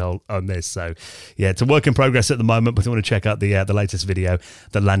have wanted to own this. So, it's a work in progress at the moment. But if you want to check out the latest video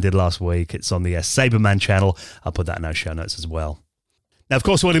that landed last week, it's on the Saberman channel. I'll put that in our show notes as well. Now, of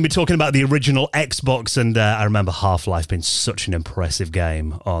course, we're going to be talking about the original Xbox, and I remember Half-Life being such an impressive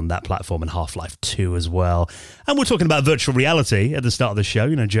game on that platform, and Half-Life 2 as well. And we're talking about virtual reality at the start of the show.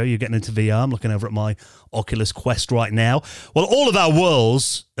 Joe, you're getting into VR. I'm looking over at my Oculus Quest right now. Well, all of our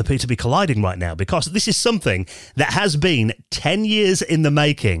worlds appear to be colliding right now because this is something that has been 10 years in the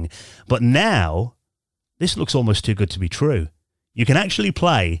making, but now this looks almost too good to be true. You can actually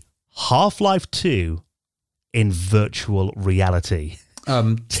play Half-Life 2 in virtual reality.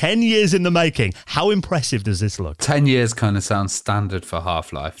 10 years in the making. How impressive does this look? 10 years kind of sounds standard for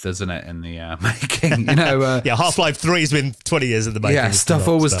Half-Life, doesn't it, in the making? Half-Life 3 has been 20 years in the making. Yeah, stuff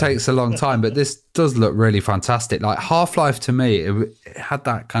always takes a long time, but this does look really fantastic. Like Half-Life, to me, it had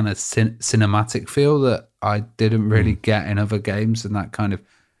that kind of cinematic feel that I didn't really get in other games, and that kind of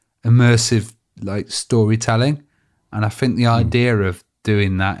immersive like storytelling. And I think the idea of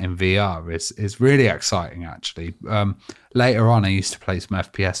doing that in VR is really exciting, actually. Later on, I used to play some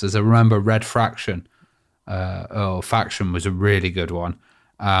FPSs. I remember Red Faction was a really good one.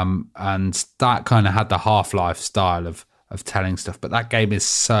 And that kind of had the Half-Life style of telling stuff. But that game is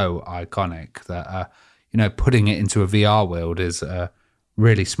so iconic that, putting it into a VR world is a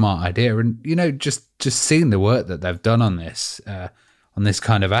really smart idea. And, just seeing the work that they've done on this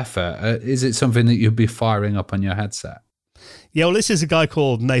kind of effort, is it something that you'd be firing up on your headset? Yeah, well, this is a guy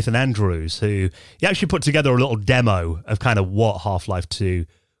called Nathan Andrews who he actually put together a little demo of kind of what Half-Life 2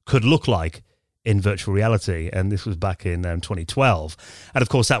 could look like in virtual reality, and this was back in 2012. And of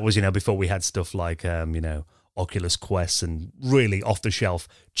course, that was, before we had stuff like, Oculus Quests and really off-the-shelf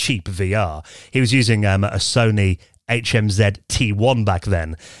cheap VR. He was using a Sony HMZ T1 back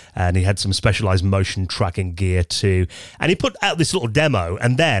then, and he had some specialized motion tracking gear too. And he put out this little demo,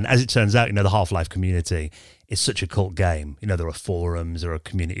 and then, as it turns out, the Half-Life community is such a cult game. There are forums, there are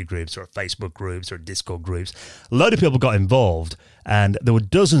community groups, there are Facebook groups, there are Discord groups. A load of people got involved, and there were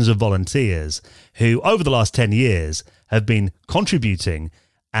dozens of volunteers who, over the last 10 years, have been contributing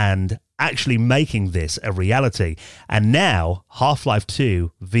and actually making this a reality. And now Half-Life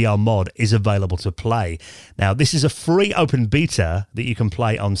 2 VR mod is available to play. Now, this is a free open beta that you can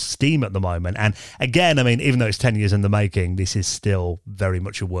play on Steam at the moment. And again, even though it's 10 years in the making, this is still very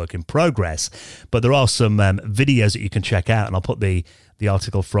much a work in progress. But there are some videos that you can check out, and I'll put the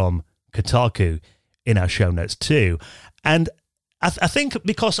article from Kotaku in our show notes too. And I think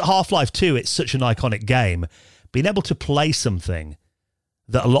because Half-Life 2, it's such an iconic game, being able to play something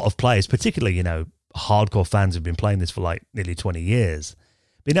that a lot of players, particularly, hardcore fans who've been playing this for like nearly 20 years,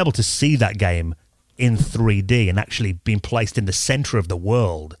 being able to see that game in 3D and actually being placed in the center of the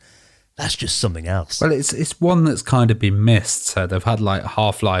world, that's just something else. Well, it's one that's kind of been missed. So they've had like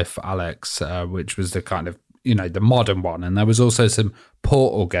Half-Life Alyx, which was the kind of, the modern one. And there was also some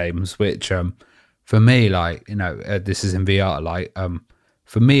Portal games, which for me, like, this is in VR, like,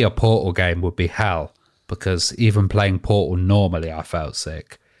 for me, a Portal game would be hell. Because even playing Portal normally, I felt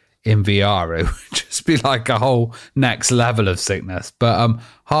sick. In VR, it would just be like a whole next level of sickness. But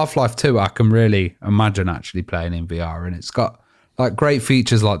Half-Life 2, I can really imagine actually playing in VR. And it's got like great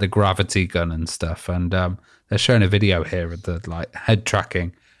features like the gravity gun and stuff. And they're showing a video here of the like head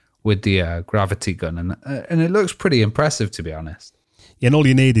tracking with the gravity gun. And it looks pretty impressive, to be honest. Yeah, and all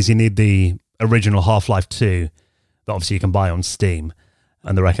you need is the original Half-Life 2 that obviously you can buy on Steam.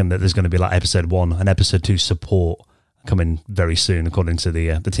 And they reckon that there's going to be like episode 1 and episode 2 support coming very soon, according to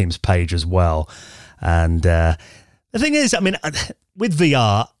the team's page as well. And the thing is, with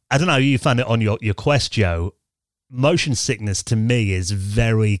VR, I don't know, you found it on your Quest, Joe, motion sickness to me is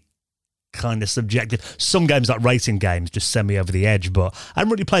very kind of subjective. Some games like racing games just send me over the edge, but I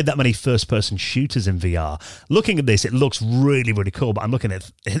haven't really played that many first-person shooters in VR. Looking at this, it looks really, really cool, but I'm looking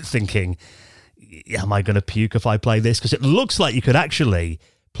at it thinking, am I going to puke if I play this? Because it looks like you could actually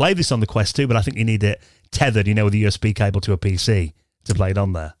play this on the Quest 2, but I think you need it tethered, with a USB cable to a PC to play it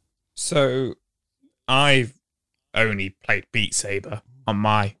on there. So I've only played Beat Saber on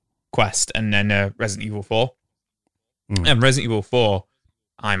my Quest and then Resident Evil 4. And Resident Evil 4,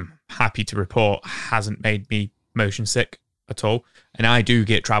 I'm happy to report, hasn't made me motion sick at all. And I do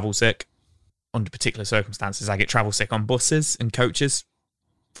get travel sick under particular circumstances. I get travel sick on buses and coaches,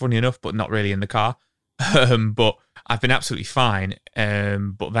 funny enough, but not really in the car. But I've been absolutely fine.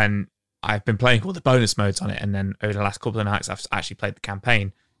 But then I've been playing all the bonus modes on it, and then over the last couple of nights, I've actually played the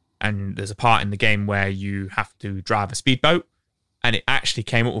campaign. And there's a part in the game where you have to drive a speedboat, and it actually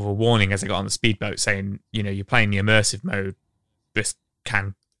came up with a warning as I got on the speedboat saying, you're playing the immersive mode. This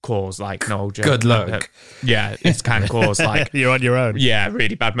can cause like good luck. Yeah, it can cause like you're on your own. Yeah,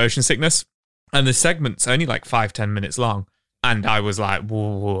 really bad motion sickness. And the segment's only like 5-10 minutes long. And I was like,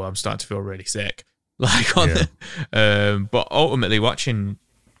 whoa, I'm starting to feel really sick. Like on but ultimately watching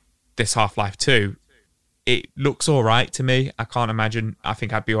this Half-Life 2, it looks all right to me. I can't imagine. I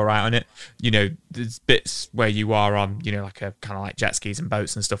think I'd be all right on it. There's bits where you are on, like a kind of like jet skis and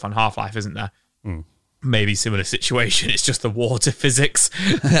boats and stuff on Half-Life, isn't there? Maybe similar situation. It's just the water physics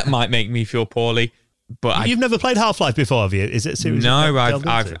that might make me feel poorly. But you've never played Half-Life before, have you? Is it serious? No,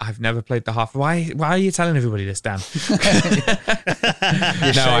 I've never played the Half. Why are you telling everybody this, Dan?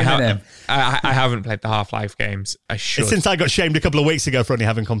 I haven't played the Half-Life games. I should. Since I got shamed a couple of weeks ago for only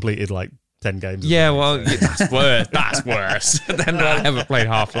having completed like 10 games. Yeah, well, that's worse. That's worse than I ever played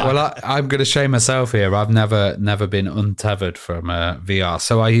Half-Life. Well, I'm going to shame myself here. I've never been untethered from VR.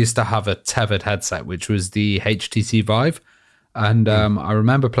 So I used to have a tethered headset, which was the HTC Vive. And I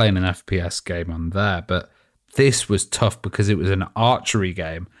remember playing an FPS game on there, but this was tough because it was an archery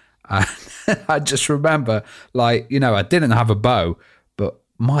game. And I just remember, I didn't have a bow, but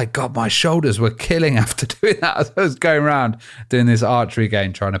my God, my shoulders were killing after doing that. As I was going around doing this archery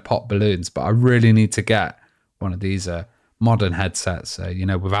game, trying to pop balloons. But I really need to get one of these modern headsets,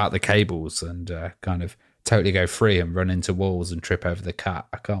 without the cables and kind of totally go free and run into walls and trip over the cat.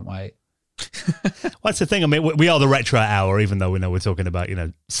 I can't wait. Well, that's the thing. We are the retro hour, even though we know we're talking about,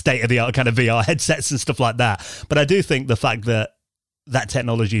 state of the art kind of VR headsets and stuff like that. But I do think the fact that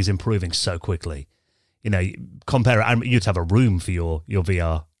technology is improving so quickly, compare it. You'd have a room for your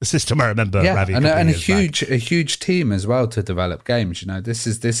VR system. I remember, Ravi, and a huge team as well to develop games. This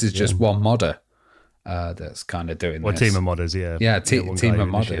is just one modder that's kind of doing or this. team of modders, yeah. Yeah, one team guy of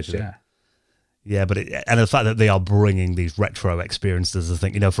who modders, initiated it. yeah. Yeah, but and the fact that they are bringing these retro experiences, I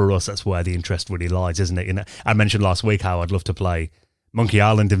think, for us, that's where the interest really lies, isn't it? I mentioned last week how I'd love to play Monkey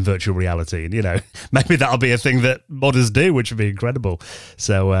Island in virtual reality, and maybe that'll be a thing that modders do, which would be incredible.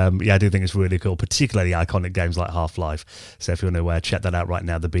 So I do think it's really cool, particularly iconic games like Half-Life. So if you want to check that out right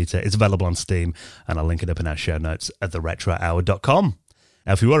now, the beta is available on Steam, and I'll link it up in our show notes at theretrohour.com.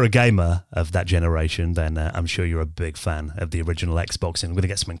 Now, if you are a gamer of that generation, then I'm sure you're a big fan of the original Xbox, and we're going to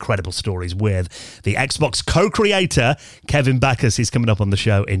get some incredible stories with the Xbox co-creator, Kevin Bachus. He's coming up on the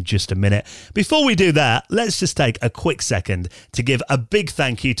show in just a minute. Before we do that, let's just take a quick second to give a big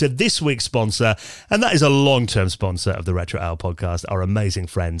thank you to this week's sponsor, and that is a long-term sponsor of the Retro Hour podcast, our amazing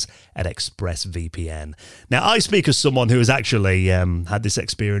friends at ExpressVPN. Now, I speak as someone who has actually had this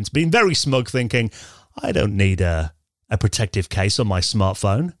experience, being very smug, thinking, I don't need a protective case on my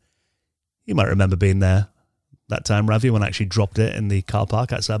smartphone. You might remember being there that time, Ravi, when I actually dropped it in the car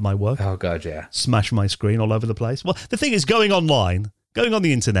park outside my work. Oh, God, yeah. Smashed my screen all over the place. Well, the thing is, going on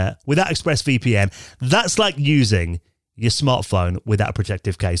the internet without ExpressVPN, that's like using your smartphone without a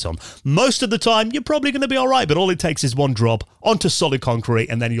protective case on. Most of the time, you're probably going to be all right, but all it takes is one drop onto solid concrete,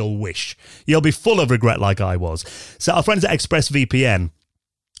 and then you'll be full of regret like I was. So our friends at ExpressVPN,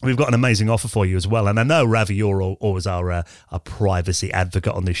 we've got an amazing offer for you as well. And I know, Ravi, you're always our privacy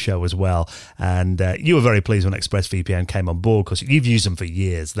advocate on this show as well. And you were very pleased when ExpressVPN came on board because you've used them for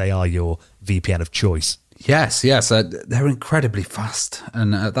years. They are your VPN of choice. Yes. They're incredibly fast.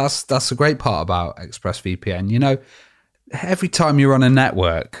 And that's a great part about ExpressVPN. Every time you're on a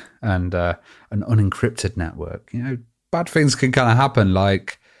network and an unencrypted network, bad things can kind of happen.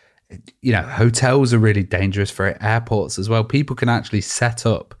 Like, hotels are really dangerous for it. Airports as well. People can actually set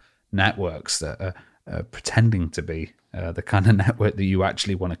up networks that are pretending to be the kind of network that you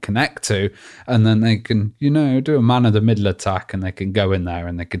actually want to connect to. And then they can, do a man-of-the-middle attack, and they can go in there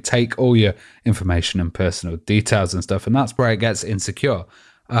and they can take all your information and personal details and stuff. And that's where it gets insecure.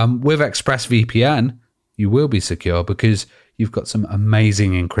 With ExpressVPN, you will be secure because you've got some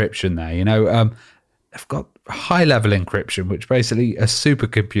amazing encryption there. They've got high-level encryption, which basically a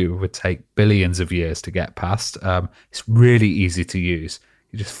supercomputer would take billions of years to get past. It's really easy to use.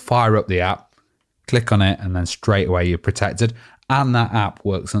 You just fire up the app, click on it, and then straight away you're protected. And that app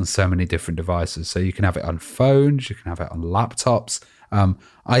works on so many different devices. So you can have it on phones, you can have it on laptops.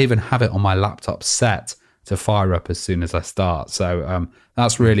 I even have it on my laptop set to fire up as soon as I start. So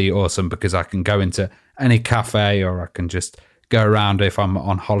that's really awesome because I can go into any cafe, or I can just go around if I'm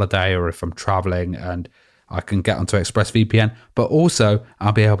on holiday or if I'm traveling, and I can get onto ExpressVPN. But also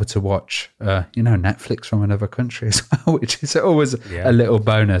I'll be able to watch Netflix from another country as well, which is always a little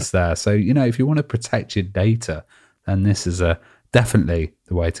bonus there. So if you want to protect your data, then this is definitely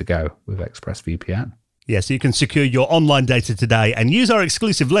the way to go with ExpressVPN. Yes, you can secure your online data today and use our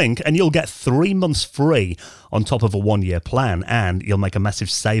exclusive link, and you'll get 3 months free on top of a 1-year plan, and you'll make a massive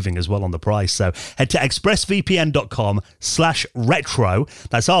saving as well on the price. So head to expressvpn.com/retro.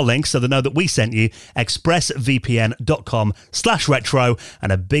 That's our link, so they know that we sent you, expressvpn.com/retro,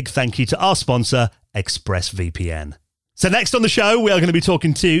 and a big thank you to our sponsor, ExpressVPN. So next on the show, we are going to be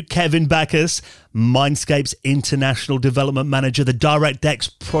talking to Kevin Bachus, Mindscape's International Development Manager, the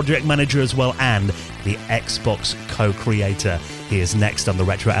DirectX Project Manager as well, and the Xbox co-creator. He is next on the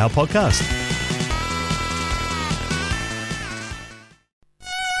Retro Hour podcast.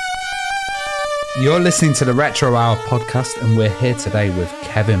 You're listening to the Retro Hour podcast, and we're here today with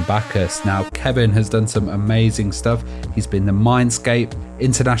Kevin Bachus. Now, Kevin has done some amazing stuff. He's been the Mindscape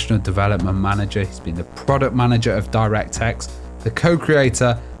International Development Manager. He's been the Product Manager of DirectX, the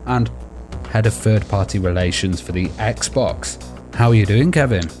co-creator, and Head of Third-Party Relations for the Xbox. How are you doing,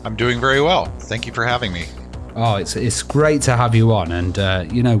 Kevin? I'm doing very well. Thank you for having me. Oh, it's great to have you on. And,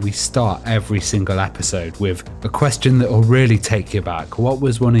 we start every single episode with a question that will really take you back. What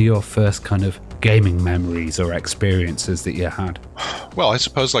was one of your first kind of gaming memories or experiences that you had? Well, I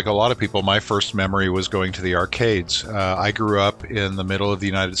suppose like a lot of people, my first memory was going to the arcades. I grew up in the middle of the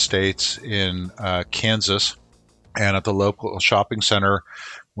United States in Kansas, and at the local shopping center,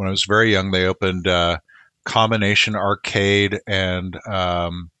 when I was very young, they opened combination arcade and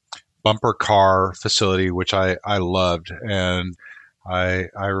bumper car facility, which I loved, and I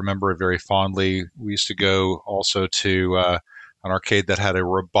remember it very fondly. We used to go also to an arcade that had a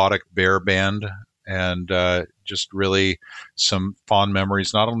robotic bear band, and just really some fond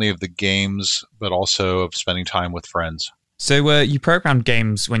memories, not only of the games, but also of spending time with friends. So you programmed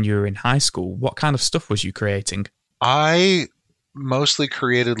games when you were in high school. What kind of stuff was you creating? I mostly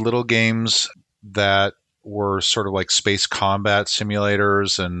created little games that were sort of like space combat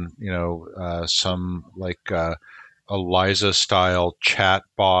simulators, and some like Eliza style chat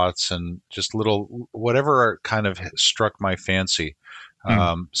bots, and just little whatever kind of struck my fancy.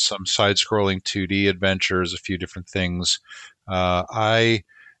 Some side scrolling 2D adventures, a few different things. I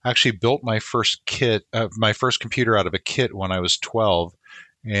actually built my first computer out of a kit when I was 12,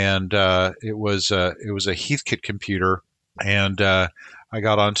 and it was a Heathkit computer, and I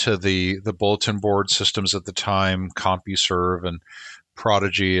got onto the bulletin board systems at the time, CompuServe and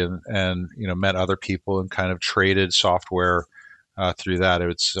Prodigy, and met other people and kind of traded software through that. It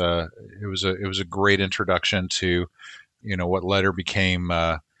was a great introduction to what later became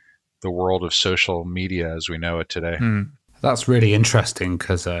the world of social media as we know it today. That's really interesting,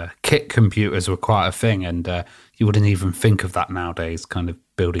 because kit computers were quite a thing, and you wouldn't even think of that nowadays, kind of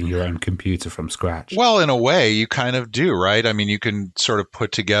building your own computer from scratch. Well, in a way, you kind of do, right? I mean, you can sort of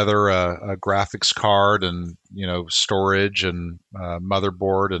put together a graphics card and, storage and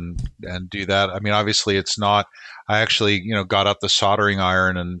motherboard and do that. I mean, obviously, it's not. I actually, got out the soldering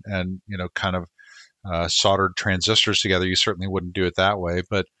iron and kind of soldered transistors together. You certainly wouldn't do it that way,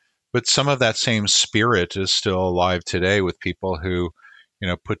 but some of that same spirit is still alive today with people who,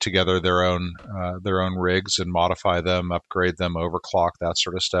 put together their own rigs and modify them, upgrade them, overclock, that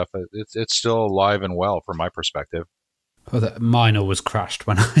sort of stuff. It's still alive and well from my perspective. Well, mine always crashed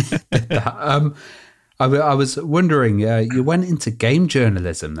when I did that. I was wondering, you went into game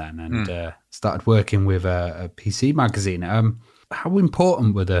journalism then and started working with a PC magazine. How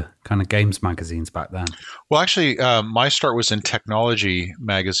important were the kind of games magazines back then? Well, actually, my start was in technology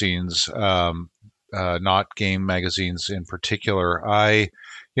magazines, not game magazines in particular. I,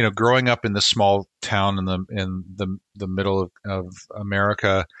 growing up in this small town in the middle of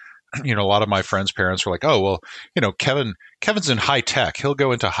America, a lot of my friends' parents were like, "Oh, well, Kevin's in high tech. He'll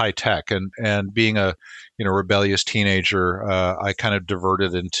go into high tech." And being a rebellious teenager, I kind of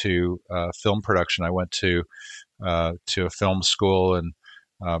diverted into film production. I went to a film school and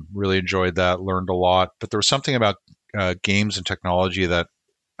really enjoyed that, learned a lot. But there was something about games and technology that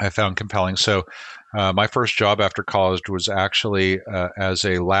I found compelling. So my first job after college was actually as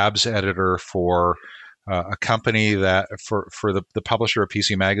a labs editor for a company that for the publisher of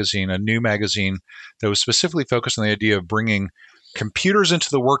PC Magazine, a new magazine that was specifically focused on the idea of bringing computers into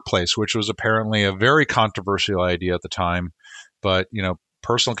the workplace, which was apparently a very controversial idea at the time. But,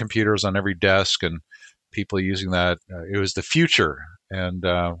 personal computers on every desk and people using that, it was the future. And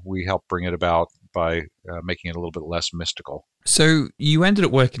we helped bring it about by making it a little bit less mystical. So you ended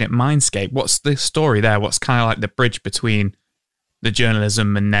up working at Mindscape. What's the story there? What's kind of like the bridge between the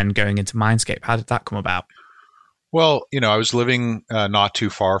journalism and then going into Mindscape? How did that come about? Well, I was living not too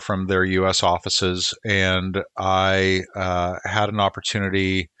far from their U.S. offices, and I had an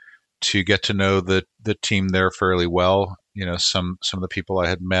opportunity to get to know the team there fairly well. Some of the people I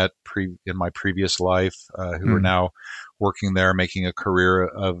had met in my previous life who were now working there, making a career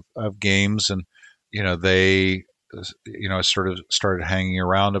of games, and they sort of started hanging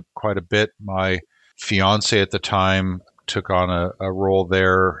around quite a bit. My fiance at the time took on a role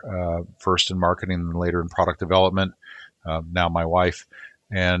there, first in marketing and later in product development. Now my wife,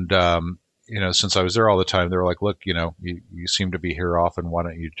 and since I was there all the time, they were like, "Look, you seem to be here often. Why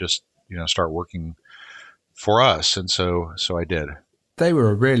don't you just start working for us?" And so I did. They were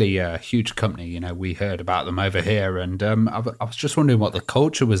a really huge company. We heard about them over here, and I was just wondering what the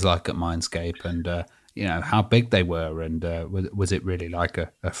culture was like at Mindscape, and how big they were, and was it really like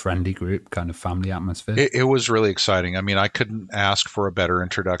a friendly group, kind of family atmosphere? It was really exciting. I mean, I couldn't ask for a better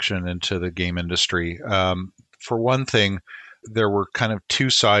introduction into the game industry. For one thing, there were kind of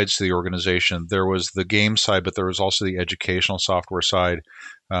two sides to the organization. There was the game side, but there was also the educational software side,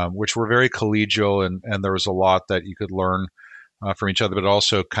 which were very collegial, and there was a lot that you could learn from each other, but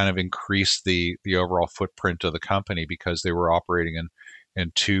also kind of increased the overall footprint of the company because they were operating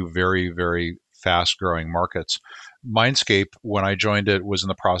in two very, very fast-growing markets. Mindscape, when I joined it, was in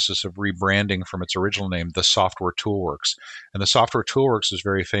the process of rebranding from its original name, the Software Toolworks. And the Software Toolworks is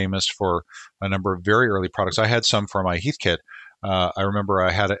very famous for a number of very early products. I had some for my Heathkit. I remember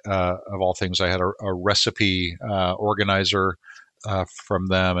I had, of all things, I had a recipe organizer from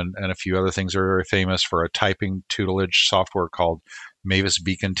them and a few other things. They're very famous for a typing tutelage software called Mavis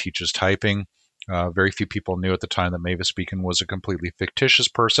Beacon Teaches Typing. Very few people knew at the time that Mavis Beacon was a completely fictitious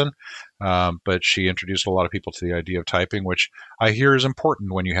person, but she introduced a lot of people to the idea of typing, which I hear is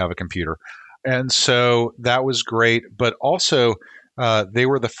important when you have a computer. And so that was great. But also, they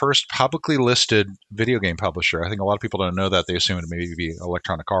were the first publicly listed video game publisher. I think a lot of people don't know that. They assume it maybe be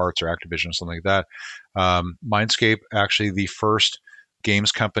Electronic Arts or Activision or something like that. Mindscape, actually the first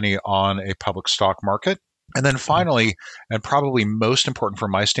games company on a public stock market. And then finally, and probably most important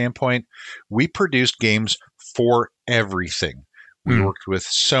from my standpoint, we produced games for everything. We worked with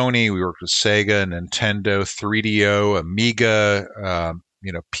Sony, we worked with Sega, Nintendo, 3DO, Amiga,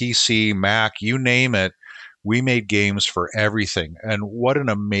 PC, Mac, you name it. We made games for everything. And what an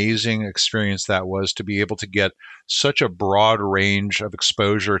amazing experience that was to be able to get such a broad range of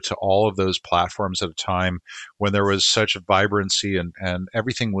exposure to all of those platforms at a time when there was such vibrancy and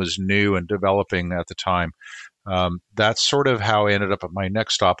everything was new and developing at the time. That's sort of how I ended up at my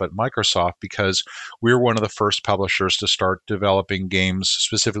next stop at Microsoft, because we were one of the first publishers to start developing games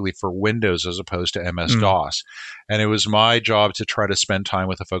specifically for Windows as opposed to MS-DOS. And it was my job to try to spend time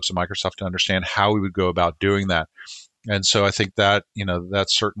with the folks at Microsoft to understand how we would go about doing that. And so I think that,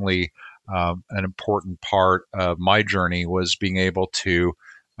 that's certainly an important part of my journey, was being able to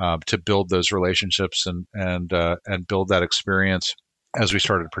build those relationships and build that experience as we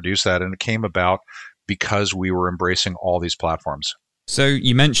started to produce that. And it came about because we were embracing all these platforms. So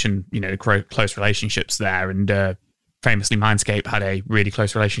you mentioned, close relationships there, and famously Mindscape had a really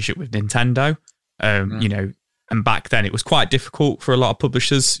close relationship with Nintendo. And back then it was quite difficult for a lot of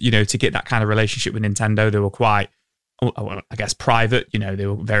publishers, to get that kind of relationship with Nintendo. They were quite, I guess, private. They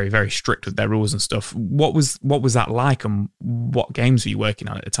were very, very strict with their rules and stuff. What was that like, and what games were you working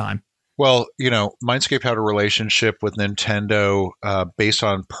on at the time? Well, Mindscape had a relationship with Nintendo based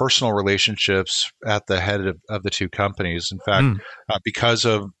on personal relationships at the head of the two companies. In fact, because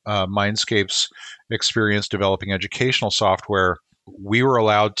of Mindscape's experience developing educational software, we were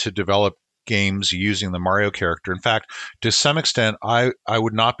allowed to develop games using the Mario character. In fact, to some extent, I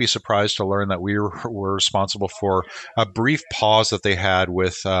would not be surprised to learn that we were responsible for a brief pause that they had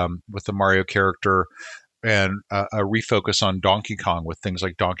with the Mario character and a refocus on Donkey Kong with things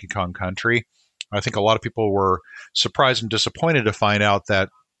like Donkey Kong Country. I think a lot of people were surprised and disappointed to find out that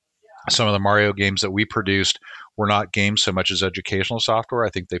some of the Mario games that we produced were not games so much as educational software.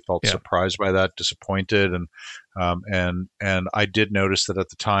 I think they felt surprised by that, disappointed, and I did notice that at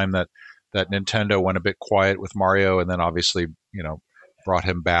the time that Nintendo went a bit quiet with Mario, and then obviously brought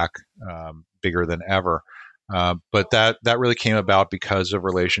him back bigger than ever. But that really came about because of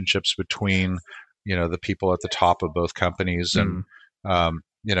relationships between the people at the top of both companies. And,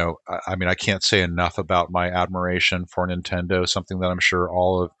 I can't say enough about my admiration for Nintendo, something that I'm sure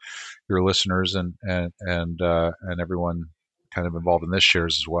all of your listeners and everyone kind of involved in this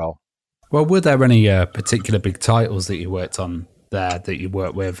shares as well. Well, were there any particular big titles that you worked on there that you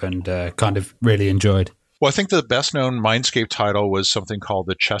worked with and kind of really enjoyed? Well, I think the best known Mindscape title was something called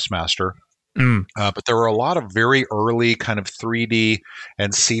the Chess Master. But there were a lot of very early kind of 3D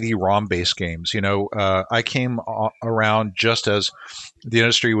and CD-ROM based games. I came around just as the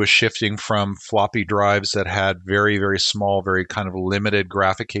industry was shifting from floppy drives that had very, very small, very kind of limited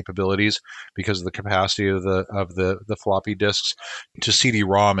graphic capabilities because of the capacity of the floppy disks to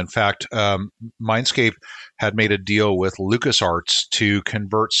CD-ROM. In fact, Mindscape had made a deal with LucasArts to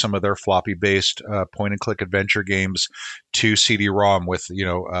convert some of their floppy-based point-and-click adventure games to CD-ROM with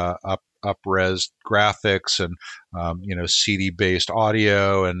up-res graphics and CD-based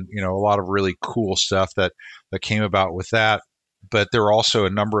audio and a lot of really cool stuff that came about with that. But there are also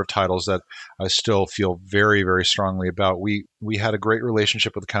a number of titles that I still feel very, very strongly about. We had a great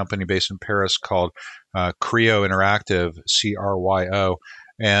relationship with a company based in Paris called Cryo Interactive, CRYO,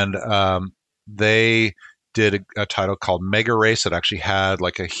 and they did a title called Mega Race that actually had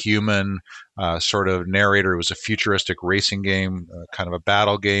like a human sort of narrator. It was a futuristic racing game, kind of a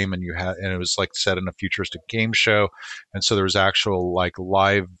battle game, and it was like set in a futuristic game show, and so there was actual like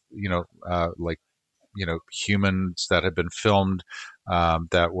live, humans that had been filmed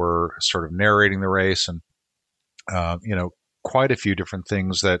that were sort of narrating the race, and quite a few different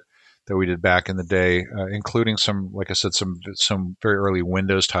things that we did back in the day, including some, like I said, some very early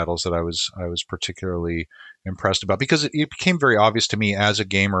Windows titles that I was particularly impressed about, because it became very obvious to me as a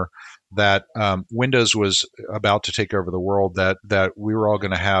gamer that Windows was about to take over the world, that we were all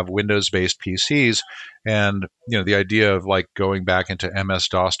going to have Windows-based PCs, and the idea of like going back into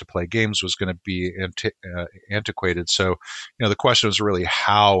MS-DOS to play games was going to be antiquated. So the question was really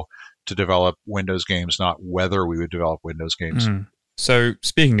how to develop Windows games, not whether we would develop Windows games. Mm. So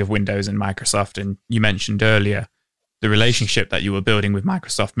speaking of Windows and Microsoft, and you mentioned earlier the relationship that you were building with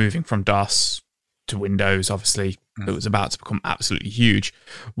Microsoft, moving from DOS to Windows, obviously, it was about to become absolutely huge.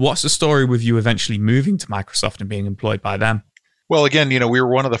 What's the story with you eventually moving to Microsoft and being employed by them? Well, again, we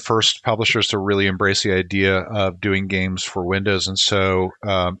were one of the first publishers to really embrace the idea of doing games for Windows. And so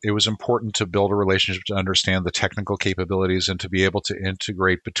it was important to build a relationship to understand the technical capabilities and to be able to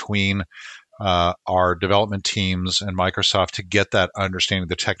integrate between our development teams and Microsoft to get that understanding,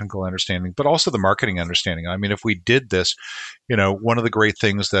 the technical understanding, but also the marketing understanding. I mean, if we did this, one of the great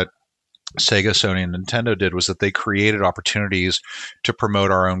things that Sega, Sony, and Nintendo did was that they created opportunities to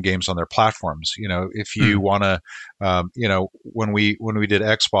promote our own games on their platforms. If you want to, when we did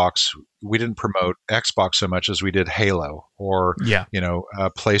Xbox, we didn't promote Xbox so much as we did Halo, or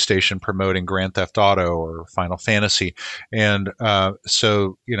PlayStation promoting Grand Theft Auto or Final Fantasy, and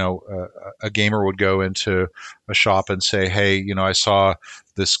so a gamer would go into a shop and say, "Hey, I saw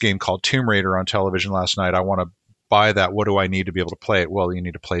this game called Tomb Raider on television last night. I want to buy that. What do I need to be able to play it?" "Well, you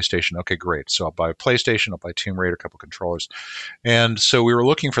need a PlayStation." "Okay, great. So I'll buy a PlayStation, I'll buy Tomb Raider, a couple controllers." And so we were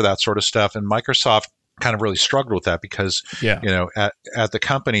looking for that sort of stuff, and Microsoft kind of really struggled with that because, at the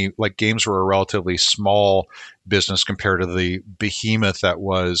company, like, games were a relatively small business compared to the behemoth that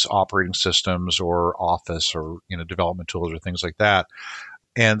was operating systems or Office or, development tools or things like that.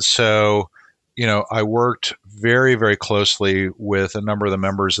 And so, I worked very, very closely with a number of the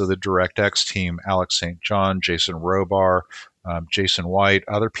members of the DirectX team, Alex St. John, Jason Robar, Jason White,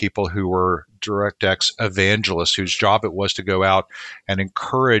 other people who were DirectX evangelists whose job it was to go out and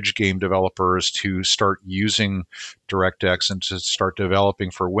encourage game developers to start using DirectX and to start developing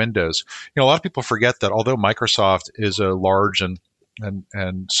for Windows. A lot of people forget that although Microsoft is a large and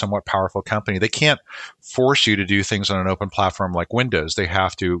somewhat powerful company, they can't force you to do things on an open platform like Windows. They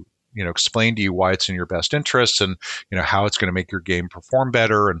have to explain to you why it's in your best interests and, how it's going to make your game perform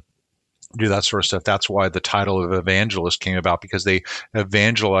better and do that sort of stuff. That's why the title of evangelist came about, because they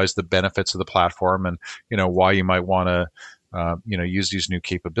evangelize the benefits of the platform and, why you might want to, use these new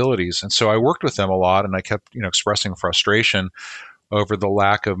capabilities. And so I worked with them a lot, and I kept, expressing frustration over the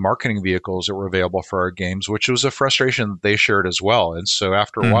lack of marketing vehicles that were available for our games, which was a frustration that they shared as well. And so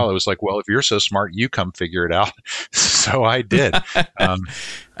after a while, it was like, well, if you're so smart, you come figure it out. So I did.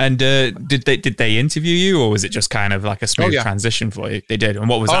 And did they interview you, or was it just kind of like a smooth transition for you? They did. And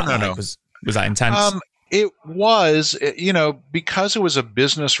what was that like? No. Was that intense? It was, because it was a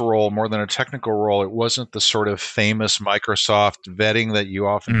business role more than a technical role, it wasn't the sort of famous Microsoft vetting that you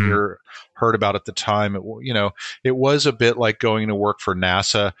often heard about at the time. It was a bit like going to work for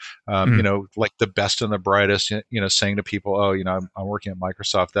NASA, like the best and the brightest, saying to people, "Oh, I'm working at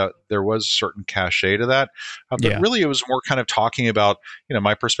Microsoft." That there was a certain cachet to that. But really it was more kind of talking about,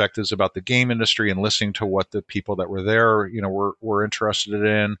 my perspectives about the game industry and listening to what the people that were there, were interested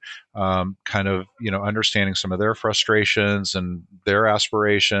in, kind of, understanding some of their frustrations and their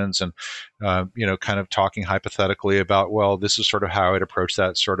aspirations, and kind of talking hypothetically about, well, this is sort of how I'd approach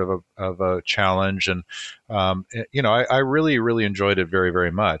that sort of a challenge. And I really, really enjoyed it very,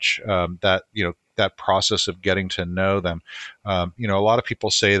 very much. That process of getting to know them. A lot of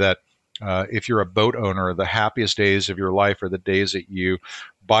people say that if you're a boat owner, the happiest days of your life are the days that you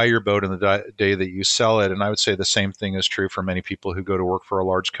buy your boat and the day that you sell it. And I would say the same thing is true for many people who go to work for a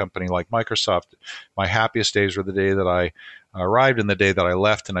large company like Microsoft. My happiest days were the day that I arrived and the day that I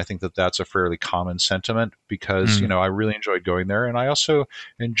left. And I think that that's a fairly common sentiment because, I really enjoyed going there. And I also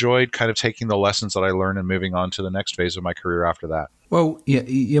enjoyed kind of taking the lessons that I learned and moving on to the next phase of my career after that. Well,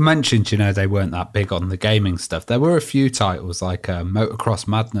 you mentioned, they weren't that big on the gaming stuff. There were a few titles like Motocross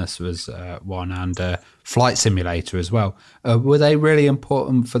Madness was one, and Flight Simulator as well. Were they really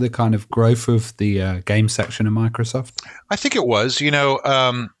important for the kind of growth of the game section of Microsoft? I think it was.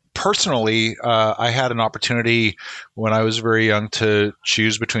 Personally, I had an opportunity when I was very young to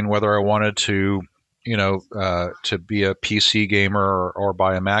choose between whether I wanted to to be a PC gamer or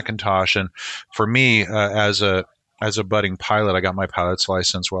buy a Macintosh. And for me, as a budding pilot, I got my pilot's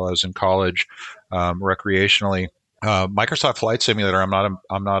license while I was in college, recreationally. Microsoft Flight Simulator,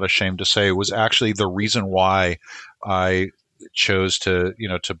 I'm not ashamed to say, was actually the reason why I chose to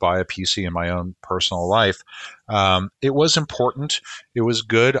buy a PC in my own personal life. It was important. It was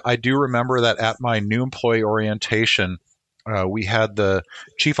good. I do remember that at my new employee orientation, we had the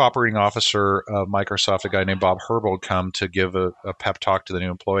chief operating officer of Microsoft, a guy named Bob Herbold, come to give a pep talk to the new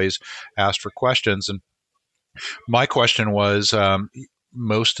employees, asked for questions. And my question was,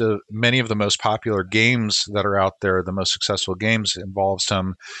 many of the most popular games that are out there, the most successful games, involve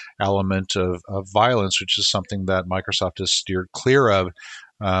some element of violence, which is something that Microsoft has steered clear of.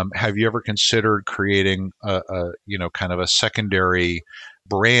 Have you ever considered creating a kind of a secondary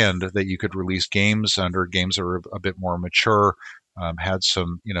brand that you could release games under, games that were a bit more mature, had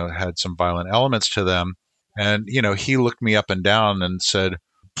some violent elements to them? And, he looked me up and down and said,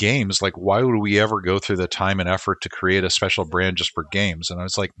 games, like, why would we ever go through the time and effort to create a special brand just for games? And I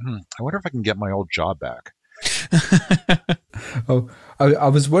was like, I wonder if I can get my old job back. Oh, I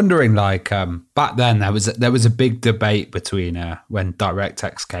was wondering, like, back then there was a big debate between when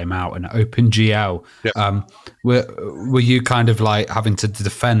DirectX came out and OpenGL. Yep. Were you kind of like having to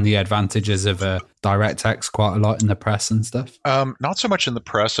defend the advantages of DirectX quite a lot in the press and stuff? Not so much in the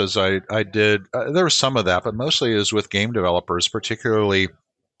press as I did. There was some of that, but mostly it was with game developers, particularly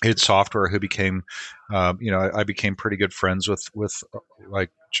id Software, who became, I became pretty good friends with like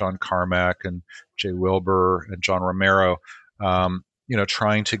John Carmack and Jay Wilbur and John Romero.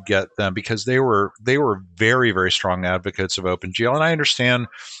 Trying to get them, because they were very, very strong advocates of OpenGL, and I understand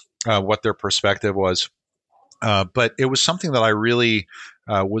what their perspective was. But it was something that I really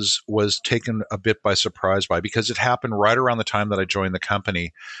was taken a bit by surprise by, because it happened right around the time that I joined the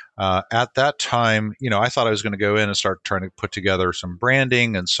company. At that time, I thought I was going to go in and start trying to put together some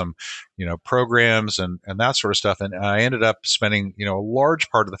branding and some, programs and that sort of stuff. And I ended up spending, a large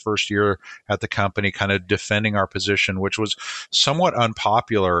part of the first year at the company kind of defending our position, which was somewhat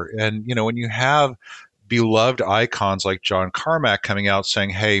unpopular. And, when you have beloved icons like John Carmack coming out saying,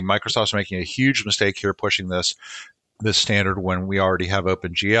 hey, Microsoft's making a huge mistake here pushing this standard when we already have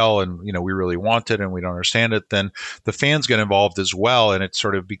OpenGL and, we really want it and we don't understand it, then the fans get involved as well. And it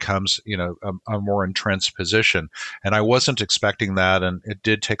sort of becomes, a more entrenched position. And I wasn't expecting that. And it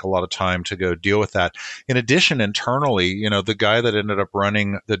did take a lot of time to go deal with that. In addition, internally, the guy that ended up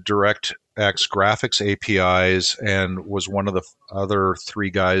running the DirectX graphics APIs and was one of the other three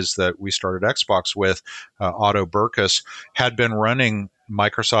guys that we started Xbox with, Otto Bachus, had been running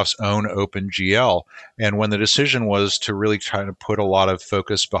Microsoft's own OpenGL. And when the decision was to really try to put a lot of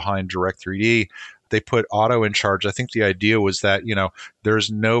focus behind Direct3D, they put Otto in charge. I think the idea was that, there's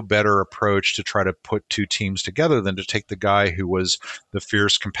no better approach to try to put two teams together than to take the guy who was the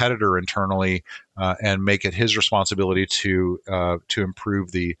fierce competitor internally and make it his responsibility to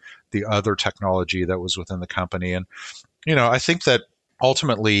improve the other technology that was within the company. And, I think that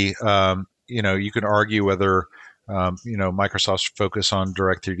ultimately, you can argue whether Microsoft's focus on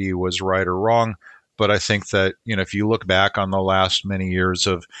Direct3D was right or wrong. But I think that, if you look back on the last many years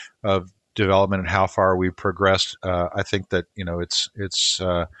of development and how far we progressed, I think that, it's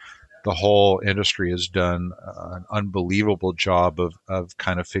the whole industry has done an unbelievable job of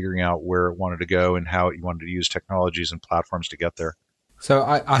kind of figuring out where it wanted to go and how it wanted to use technologies and platforms to get there. So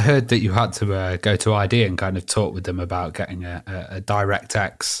I heard that you had to go to ID and kind of talk with them about getting a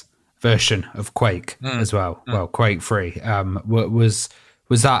DirectX version of Quake as well. Well, Quake 3. Was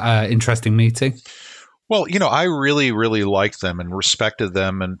that an interesting meeting? Well, I really, really liked them and respected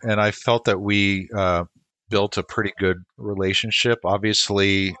them. And I felt that we built a pretty good relationship.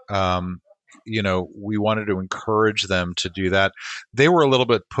 Obviously, we wanted to encourage them to do that. They were a little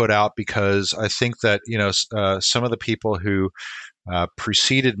bit put out because I think that, some of the people who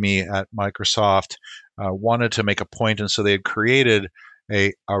preceded me at Microsoft wanted to make a point. And so they had created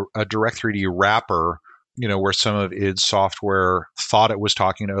a Direct3D wrapper, where some of id Software thought it was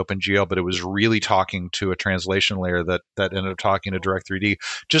talking to OpenGL, but it was really talking to a translation layer that ended up talking to Direct3D,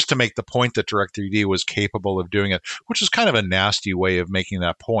 just to make the point that Direct3D was capable of doing it, which is kind of a nasty way of making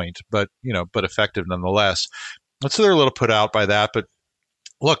that point, but effective nonetheless. And so they're a little put out by that. But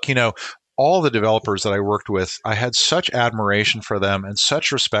look, all the developers that I worked with, I had such admiration for them and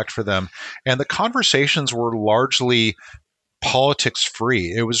such respect for them. And the conversations were largely politics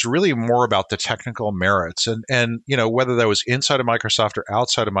free. It was really more about the technical merits, and whether that was inside of Microsoft or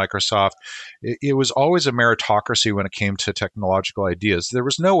outside of Microsoft, it was always a meritocracy when it came to technological ideas. There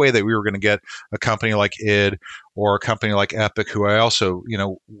was no way that we were going to get a company like id or a company like Epic, who I also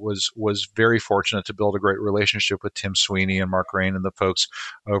was very fortunate to build a great relationship with Tim Sweeney and Mark Rain and the folks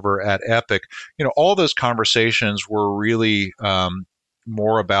over at Epic. All those conversations were really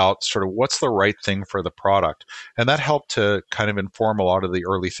more about sort of what's the right thing for the product. And that helped to kind of inform a lot of the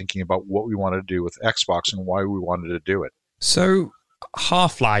early thinking about what we wanted to do with Xbox and why we wanted to do it. So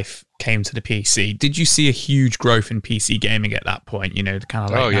Half-Life came to the PC. Did you see a huge growth in PC gaming at that point? The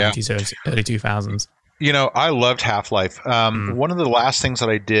kind of late 90s, early 2000s? I loved Half-Life. One of the last things that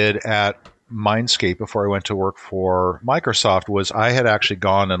I did at Mindscape before I went to work for Microsoft was I had actually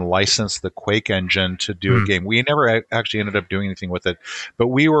gone and licensed the Quake engine to do a game. We never actually ended up doing anything with it, but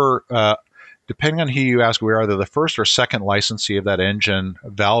we were, depending on who you ask, we were either the first or second licensee of that engine,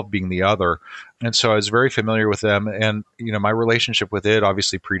 Valve being the other. And so I was very familiar with them. And, my relationship with it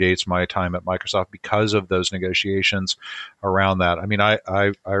obviously predates my time at Microsoft because of those negotiations around that. I mean,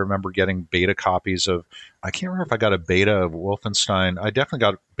 I remember getting beta copies of, I can't remember if I got a beta of Wolfenstein. I definitely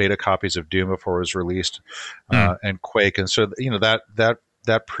got beta copies of Doom before it was released, and Quake. And so,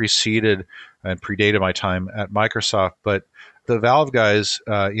 that preceded and predated my time at Microsoft. But the Valve guys,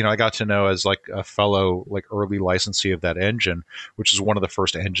 I got to know as like a fellow like early licensee of that engine, which is one of the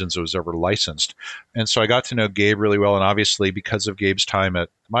first engines that was ever licensed. And so I got to know Gabe really well. And obviously, because of Gabe's time at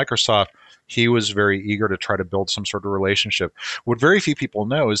Microsoft, he was very eager to try to build some sort of relationship. What very few people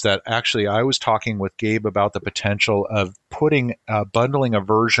know is that actually I was talking with Gabe about the potential of bundling a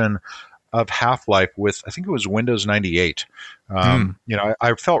version of Half-Life with, I think it was Windows 98.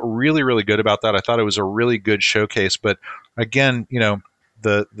 I felt really, really good about that. I thought it was a really good showcase. But again,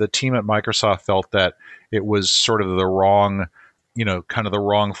 the team at Microsoft felt that it was sort of the wrong, kind of the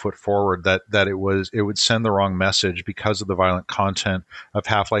wrong foot forward, that it would send the wrong message because of the violent content of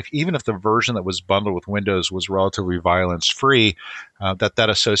Half-Life. Even if the version that was bundled with Windows was relatively violence-free, that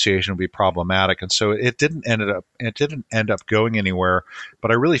association would be problematic. And so it didn't end up going anywhere.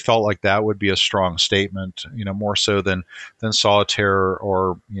 But I really felt like that would be a strong statement, more so than Solitaire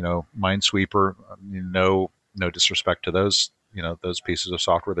or Minesweeper. No disrespect to those pieces of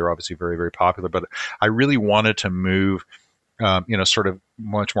software. They're obviously very, very popular. But I really wanted to move sort of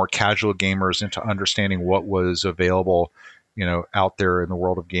much more casual gamers into understanding what was available, out there in the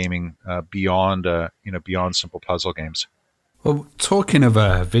world of gaming beyond simple puzzle games. Well, talking of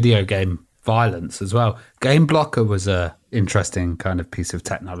video game violence as well, Game Blocker was a interesting kind of piece of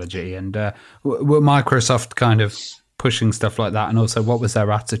technology, and were Microsoft kind of pushing stuff like that, and also what was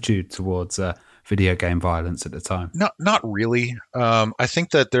their attitude towards video game violence at the time? Not really. I think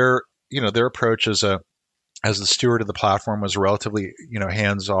that their approach as the steward of the platform was relatively,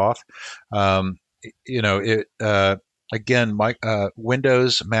 hands off.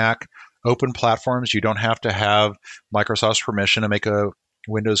 Windows, Mac, open platforms. You don't have to have Microsoft's permission to make a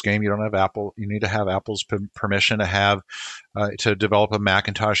Windows game. You don't have Apple. You need to have Apple's permission to develop a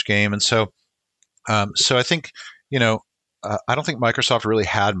Macintosh game. And so I think, I don't think Microsoft really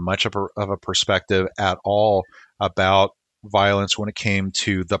had much of a perspective at all about violence when it came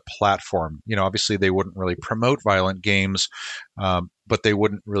to the platform. Obviously they wouldn't really promote violent games, but they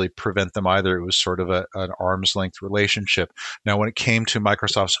wouldn't really prevent them either. It was sort of an arm's length relationship. Now, when it came to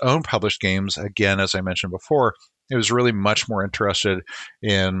Microsoft's own published games, again, as I mentioned before, it was really much more interested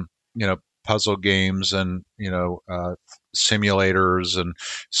in, puzzle games and, simulators and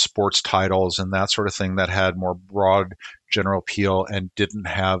sports titles and that sort of thing that had more broad general appeal and didn't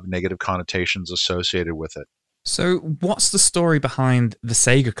have negative connotations associated with it. So what's the story behind the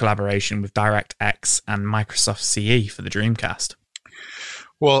Sega collaboration with DirectX and Microsoft CE for the Dreamcast?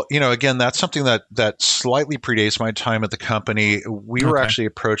 Well, again, that's something that slightly predates my time at the company. We were actually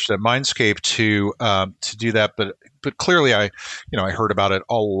approached at Mindscape to do that, but clearly I heard about it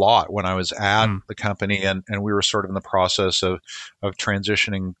a lot when I was at the company, and we were sort of in the process of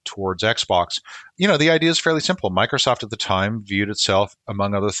transitioning towards Xbox. The idea is fairly simple. Microsoft at the time viewed itself,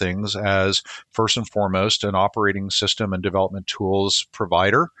 among other things, as first and foremost an operating system and development tools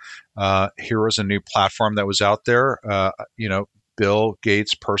provider. Here was a new platform that was out there. Bill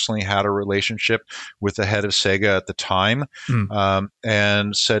Gates personally had a relationship with the head of Sega at the time,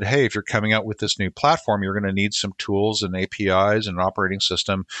 and said, hey, if you're coming out with this new platform, you're going to need some tools and APIs and an operating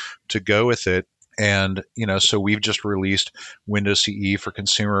system to go with it. And, so we've just released Windows CE for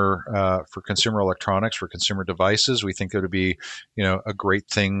consumer electronics, for consumer devices. We think it would be, a great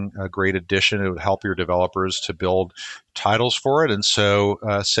thing, a great addition. It would help your developers to build titles for it. And so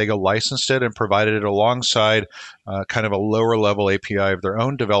Sega licensed it and provided it alongside kind of a lower level API of their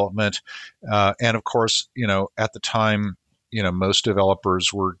own development. And of course, at the time, most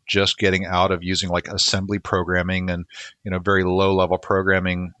developers were just getting out of using like assembly programming and, very low level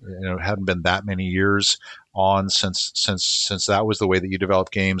programming. It hadn't been that many years on since that was the way that you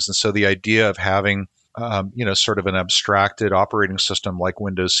develop games. And so the idea of having, sort of an abstracted operating system like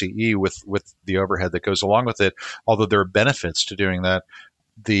Windows CE with the overhead that goes along with it, although there are benefits to doing that,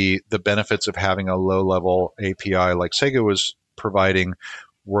 the benefits of having a low level API like Sega was providing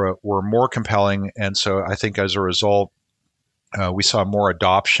were more compelling. And so I think as a result, we saw more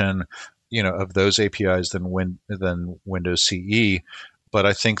adoption, of those APIs than Windows CE. But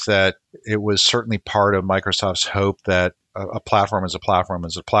I think that it was certainly part of Microsoft's hope that a platform is a platform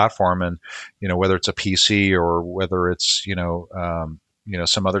is a platform, and whether it's a PC or whether it's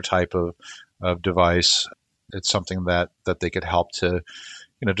some other type of device, it's something that they could help to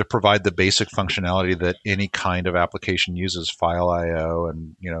to provide the basic functionality that any kind of application uses, file I/O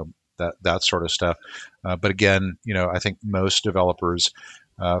and that sort of stuff. But again, I think most developers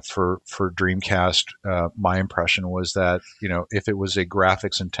for Dreamcast, my impression was that, if it was a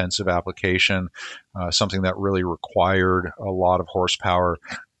graphics intensive application, something that really required a lot of horsepower,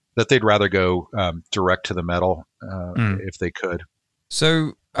 that they'd rather go direct to the metal if they could.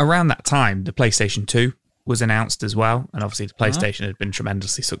 So around that time, the PlayStation 2 was announced as well, and obviously the PlayStation had been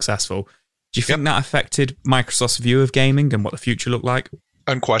tremendously successful. Do you think that affected Microsoft's view of gaming and what the future looked like?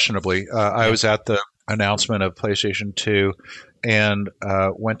 Unquestionably. I was at the announcement of PlayStation 2 and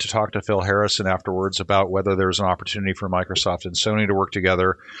went to talk to Phil Harrison afterwards about whether there was an opportunity for Microsoft and Sony to work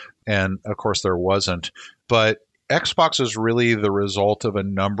together. And of course, there wasn't. But Xbox is really the result of a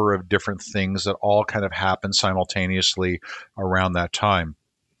number of different things that all kind of happened simultaneously around that time.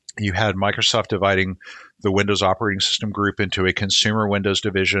 You had Microsoft dividing the Windows operating system group into a consumer Windows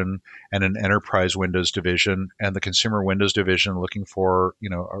division and an enterprise Windows division, and the consumer Windows division looking for,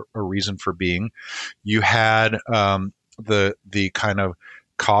 a reason for being. You had the kind of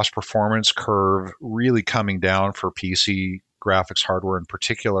cost performance curve really coming down for PC graphics hardware in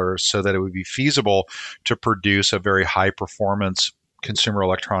particular, so that it would be feasible to produce a very high performance consumer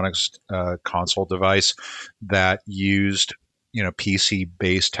electronics console device that used PC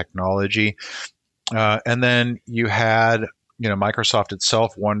based technology. And then you had, Microsoft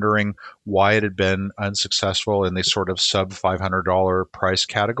itself wondering why it had been unsuccessful in the sort of sub $500 price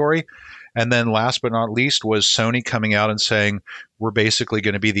category. And then last but not least was Sony coming out and saying, we're basically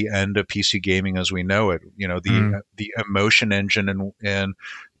going to be the end of PC gaming as we know it. The emotion engine in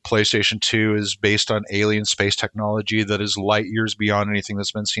PlayStation 2 is based on alien space technology that is light years beyond anything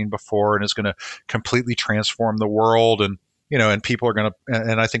that's been seen before and is going to completely transform the world. And people are going to,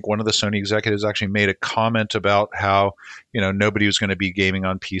 and I think one of the Sony executives actually made a comment about how, nobody was going to be gaming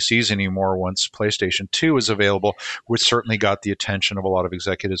on PCs anymore once PlayStation 2 was available, which certainly got the attention of a lot of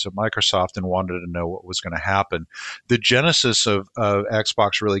executives at Microsoft and wanted to know what was going to happen. The genesis of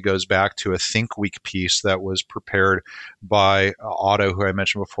Xbox really goes back to a Think Week piece that was prepared by Otto, who I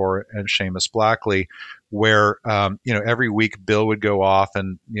mentioned before, and Seamus Blackley, where, every week Bill would go off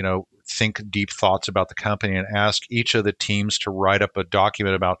and, think deep thoughts about the company and ask each of the teams to write up a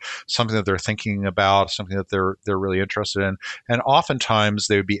document about something that they're thinking about, something that they're really interested in. And oftentimes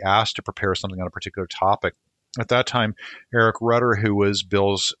they would be asked to prepare something on a particular topic. At that time, Eric Rutter, who was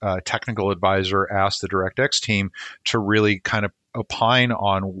Bill's technical advisor, asked the DirectX team to really kind of opine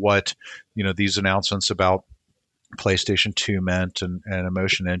on what, these announcements about PlayStation 2 meant and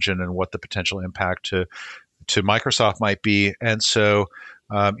Emotion Engine and what the potential impact to Microsoft might be. And so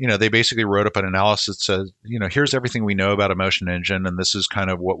they basically wrote up an analysis that says, here's everything we know about Emotion Engine, and this is kind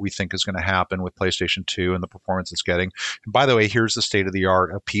of what we think is going to happen with PlayStation 2 and the performance it's getting. And by the way, here's the state of the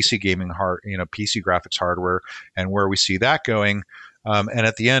art of PC gaming PC graphics hardware and where we see that going. And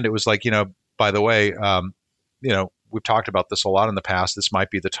at the end, it was like, by the way, we've talked about this a lot in the past. This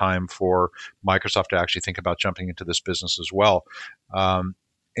might be the time for Microsoft to actually think about jumping into this business as well.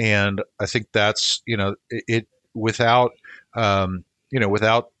 And I think that's, without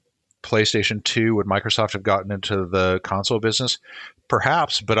PlayStation 2, would Microsoft have gotten into the console business?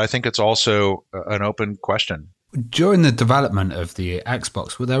 Perhaps, but I think it's also an open question. During the development of the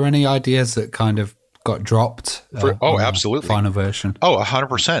Xbox, were there any ideas that kind of got dropped? Absolutely. Final version.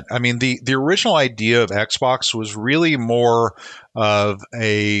 100%. I mean, the original idea of Xbox was really more of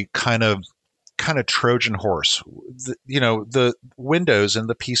a kind of Trojan horse. The Windows and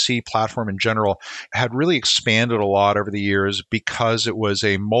the PC platform in general had really expanded a lot over the years because it was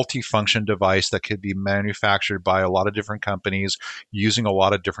a multifunction device that could be manufactured by a lot of different companies using a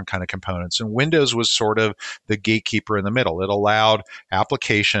lot of different kind of components. And Windows was sort of the gatekeeper in the middle. It allowed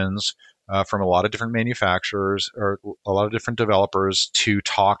applications from a lot of different manufacturers or a lot of different developers to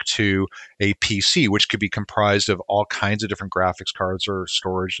talk to a PC, which could be comprised of all kinds of different graphics cards or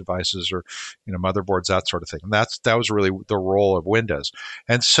storage devices or motherboards, that sort of thing. And that was really the role of Windows.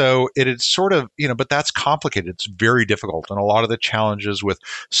 And so it had sort of, but that's complicated. It's very difficult. And a lot of the challenges with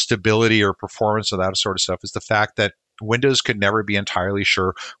stability or performance of that sort of stuff is the fact that Windows could never be entirely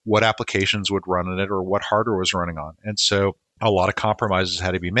sure what applications would run in it or what hardware was running on. And so a lot of compromises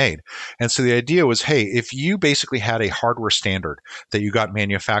had to be made. And so the idea was, hey, if you basically had a hardware standard that you got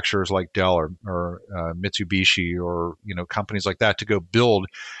manufacturers like Dell or Mitsubishi or, companies like that to go build,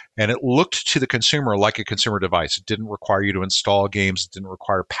 and it looked to the consumer like a consumer device. It didn't require you to install games. It didn't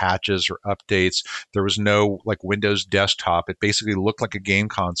require patches or updates. There was no like Windows desktop. It basically looked like a game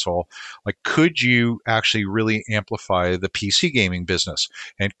console. Like, could you actually really amplify the PC gaming business?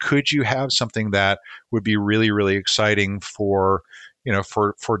 And could you have something that would be really, really exciting for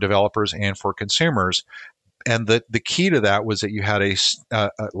developers and for consumers? And the key to that was that you had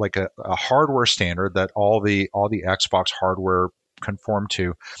a hardware standard that all the Xbox hardware conform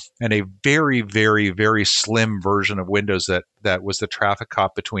to, and a very, very, very slim version of Windows that was the traffic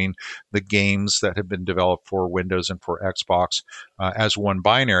cop between the games that had been developed for Windows and for Xbox as one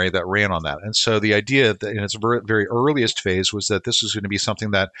binary that ran on that. And so the idea that in its very, very earliest phase was that this was going to be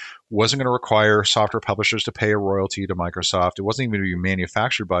something that wasn't going to require software publishers to pay a royalty to Microsoft. It wasn't even going to be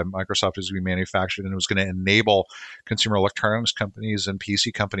manufactured by Microsoft. It was going to be manufactured, and it was going to enable consumer electronics companies and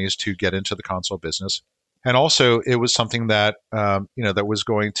PC companies to get into the console business. And also, it was something that that was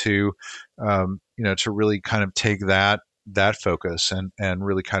going to to really kind of take that focus and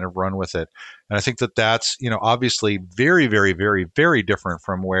really kind of run with it. And I think that that's obviously very, very, very, very different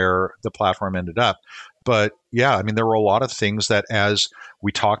from where the platform ended up. But yeah, I mean, there were a lot of things that as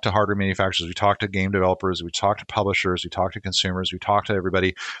we talked to hardware manufacturers, we talked to game developers, we talked to publishers, we talked to consumers, we talked to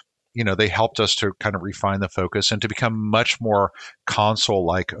everybody, they helped us to kind of refine the focus and to become much more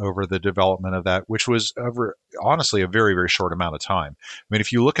console-like over the development of that, which was honestly a very, very short amount of time. I mean,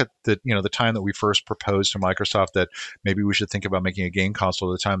 if you look at the time that we first proposed to Microsoft that maybe we should think about making a game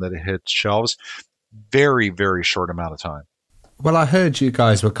console, the time that it hit shelves, very, very short amount of time. Well, I heard you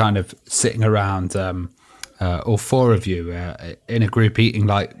guys were kind of sitting around, all four of you, in a group eating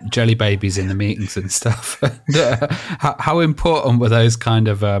like jelly babies in the meetings and stuff. How important were those kind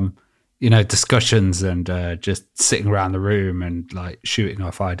of, discussions and just sitting around the room and like shooting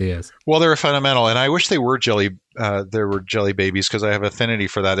off ideas? Well, they were fundamental, and I wish they were jelly babies because I have affinity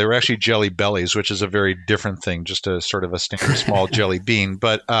for that. They were actually jelly bellies, which is a very different thing, just a sort of a standard small jelly bean.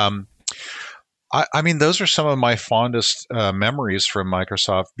 But I mean, those are some of my fondest memories from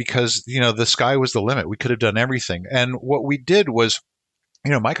Microsoft because, the sky was the limit. We could have done everything. And what we did was,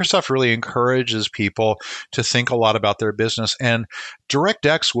 Microsoft really encourages people to think a lot about their business. And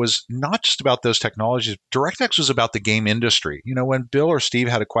DirectX was not just about those technologies. DirectX was about the game industry. When Bill or Steve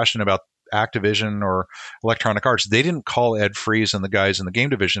had a question about Activision or Electronic Arts, they didn't call Ed Fries and the guys in the game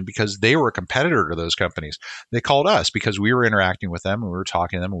division because they were a competitor to those companies. They called us because we were interacting with them and we were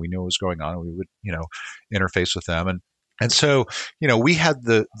talking to them and we knew what was going on and we would, interface with them. And so, we had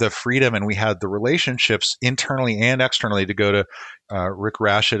the freedom and we had the relationships internally and externally to go to Rick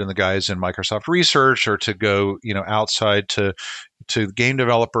Rashid and the guys in Microsoft Research or to go, outside to game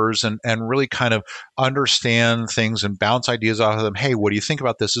developers and really kind of understand things and bounce ideas off of them. Hey, what do you think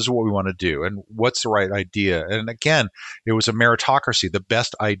about this? This is what we want to do. And what's the right idea? And again, it was a meritocracy. The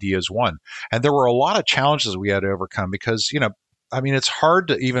best ideas won. And there were a lot of challenges we had to overcome because, it's hard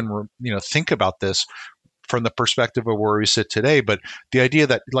to even, think about this from the perspective of where we sit today. But the idea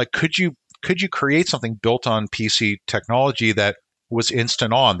that could you create something built on PC technology that was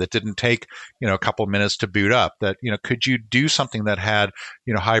instant on, that didn't take, a couple of minutes to boot up, that, could you do something that had,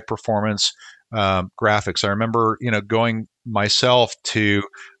 high performance graphics? I remember, going myself to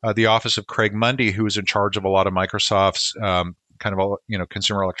the office of Craig Mundy, who was in charge of a lot of Microsoft's kind of,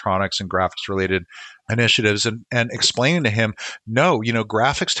 consumer electronics and graphics related initiatives and explaining to him, no,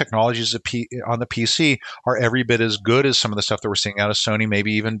 graphics technologies on the PC are every bit as good as some of the stuff that we're seeing out of Sony,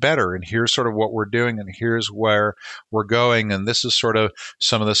 maybe even better. And here's sort of what we're doing and here's where we're going. And this is sort of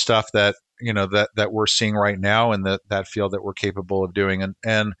some of the stuff that, that we're seeing right now in that field that we're capable of doing.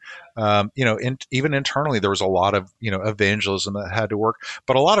 And even internally, there was a lot of, evangelism that had to work,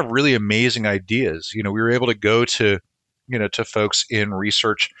 but a lot of really amazing ideas. We were able to go to folks in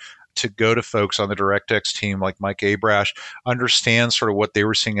research, to go to folks on the DirectX team like Mike Abrash, understand sort of what they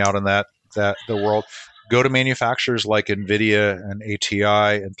were seeing out in the world, go to manufacturers like NVIDIA and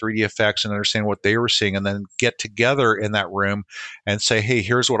ATI and 3DFX and understand what they were seeing, and then get together in that room and say, hey,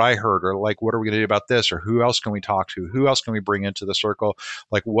 here's what I heard, or what are we going to do about this, or who else can we talk to? Who else can we bring into the circle?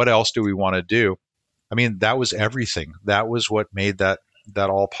 What else do we want to do? I mean, that was everything. That was what made that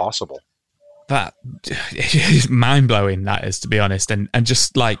all possible. That is mind-blowing, that is, to be honest. And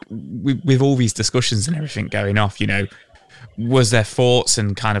just with all these discussions and everything going off, was there thoughts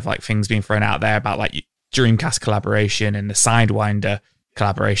and kind of things being thrown out there about Dreamcast collaboration and the Sidewinder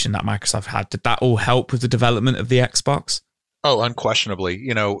collaboration that Microsoft had? Did that all help with the development of the Xbox? Oh, unquestionably.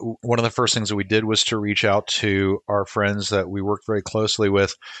 One of the first things that we did was to reach out to our friends that we worked very closely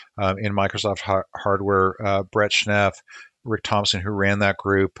with in Microsoft hardware, Brett Schneff, Rick Thompson, who ran that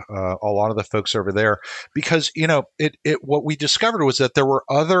group, a lot of the folks over there, because, what we discovered was that there were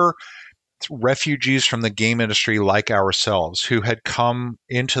other refugees from the game industry like ourselves who had come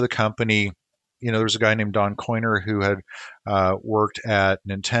into the company. There was a guy named Don Coiner who had worked at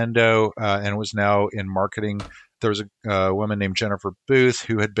Nintendo and was now in marketing. There was a woman named Jennifer Booth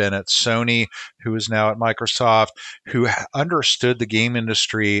who had been at Sony, who is now at Microsoft, who understood the game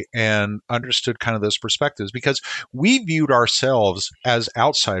industry and understood kind of those perspectives, because we viewed ourselves as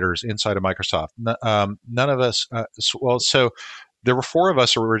outsiders inside of Microsoft. None of us, there were four of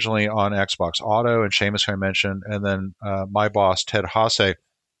us originally on Xbox: Otto and Seamus, who I mentioned, and then my boss, Ted Hasse.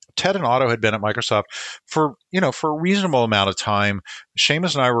 Ted and Otto had been at Microsoft for a reasonable amount of time.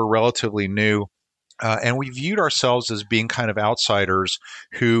 Seamus and I were relatively new, and we viewed ourselves as being kind of outsiders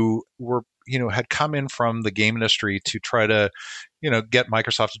who were, had come in from the game industry to try to, get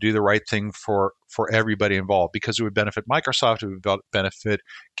Microsoft to do the right thing for everybody involved, because it would benefit Microsoft, it would benefit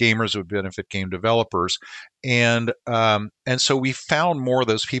gamers, it would benefit game developers, and so we found more of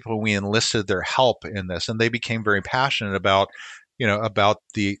those people, and we enlisted their help in this, and they became very passionate about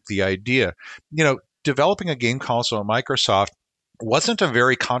the idea. Developing a game console at Microsoft wasn't a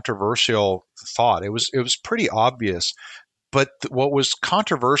very controversial thought. It was pretty obvious. But what was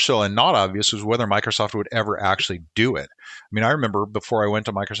controversial and not obvious was whether Microsoft would ever actually do it. I mean, I remember before I went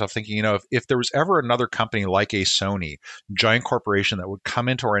to Microsoft thinking, if there was ever another company like a Sony, giant corporation, that would come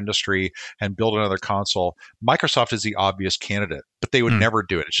into our industry and build another console, Microsoft is the obvious candidate. But they would never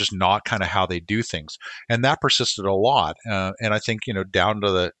do it. It's just not kind of how they do things. And that persisted a lot. And I think, down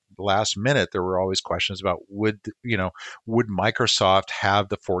to the last minute, there were always questions about would Microsoft have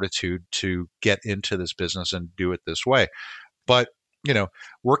the fortitude to get into this business and do it this way. But,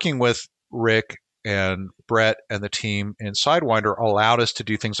 working with Rick and Brett and the team in Sidewinder allowed us to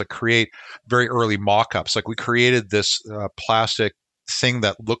do things like create very early mock-ups. Like we created this plastic thing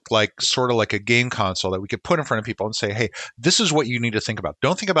that looked like sort of like a game console that we could put in front of people and say, hey, this is what you need to think about.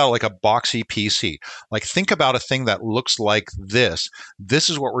 Don't think about it like a boxy PC. Like think about a thing that looks like this. This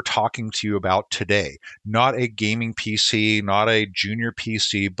is what we're talking to you about today. Not a gaming PC, not a junior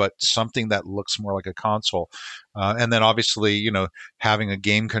PC, but something that looks more like a console. And then obviously, having a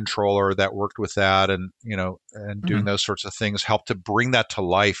game controller that worked with that and doing those sorts of things helped to bring that to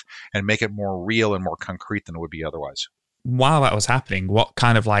life and make it more real and more concrete than it would be otherwise. While that was happening, what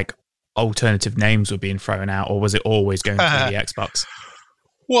kind of alternative names were being thrown out, or was it always going to be the Xbox?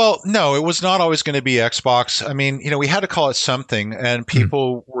 Well, no, it was not always going to be Xbox. I mean, we had to call it something, and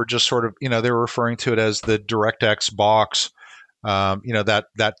people were just sort of, they were referring to it as the DirectX box.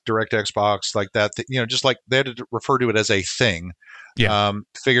 That DirectX box, like that, just like they had to refer to it as a thing. Yeah.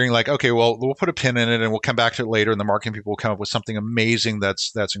 Figuring like, okay, well, we'll put a pin in it and we'll come back to it later, and the marketing people will come up with something amazing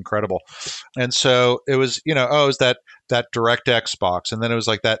that's incredible. And so it was, it was that DirectX box, and then it was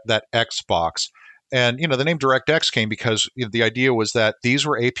like that Xbox. And, the name DirectX came because the idea was that these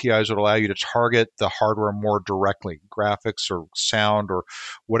were APIs that would allow you to target the hardware more directly, graphics or sound or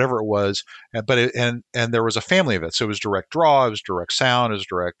whatever it was. But and there was a family of it. So it was Direct Draw, it was Direct Sound, it was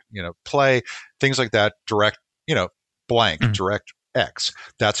Direct, Play, things like that. Direct, blank, DirectX.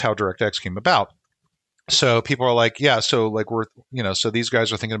 That's how DirectX came about. So people are like, yeah, so like so these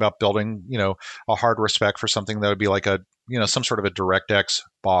guys are thinking about building, a hardware spec for something that would be like a, some sort of a DirectX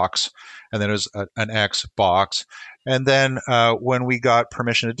box, and then it was an X box. And then when we got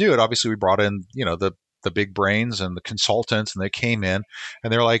permission to do it, obviously we brought in, the big brains and the consultants, and they came in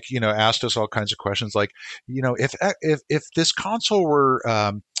and they're like, asked us all kinds of questions like, if this console were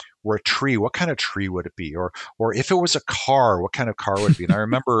a tree, what kind of tree would it be? Or if it was a car, what kind of car would it be? And I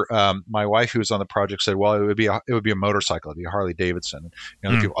remember my wife, who was on the project, said, well, it would be a motorcycle, it'd be a Harley Davidson.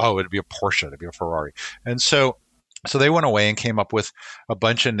 People, it'd be a Porsche, it'd be a Ferrari. And so they went away and came up with a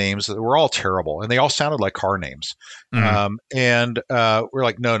bunch of names that were all terrible, and they all sounded like car names. And we're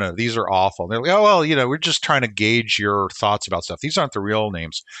like, no, these are awful. And they're like, oh, well, we're just trying to gauge your thoughts about stuff. These aren't the real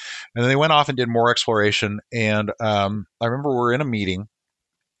names. And then they went off and did more exploration. And I remember we're in a meeting.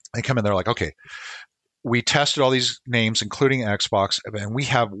 They come in, they're like, okay, we tested all these names, including Xbox, and we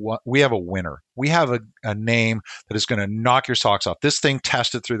have a winner. We have a name that is going to knock your socks off. This thing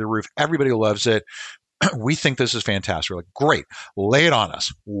tested through the roof. Everybody loves it. We think this is fantastic. We're like, great, lay it on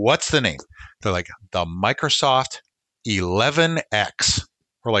us. What's the name? They're like, the Microsoft 11X.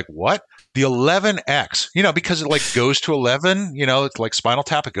 We're like, what? The 11X, because it like goes to 11, it's like Spinal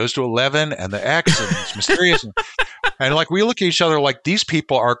Tap. It goes to 11 and the X, and it's mysterious. And like, we look at each other like, these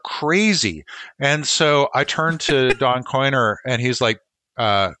people are crazy. And so I turned to Don Coiner, and he's like,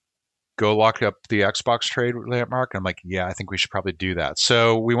 go lock up the Xbox trademark. And I'm like, yeah, I think we should probably do that.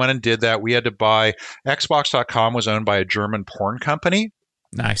 So we went and did that. We had to buy, Xbox.com was owned by a German porn company.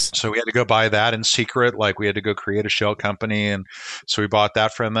 Nice. So we had to go buy that in secret. Like we had to go create a shell company. And so we bought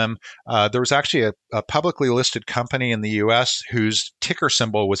that from them. There was actually a publicly listed company in the US whose ticker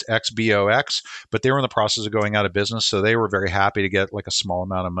symbol was XBOX, but they were in the process of going out of business. So they were very happy to get like a small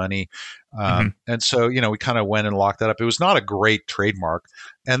amount of money. And so, we kind of went and locked that up. It was not a great trademark.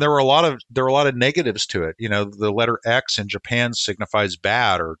 And there were a lot of negatives to it. The letter X in Japan signifies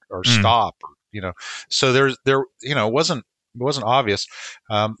bad or stop, so there, it wasn't obvious.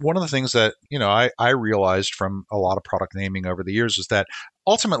 One of the things that I realized from a lot of product naming over the years is that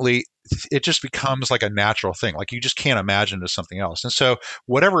ultimately it just becomes like a natural thing. Like you just can't imagine it as something else. And so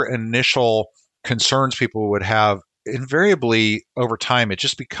whatever initial concerns people would have, invariably over time, it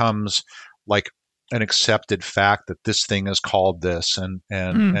just becomes like an accepted fact that this thing is called this, and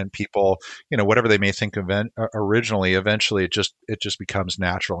people, whatever they may think of originally, eventually it just becomes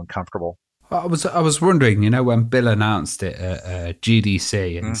natural and comfortable. I was wondering, when Bill announced it at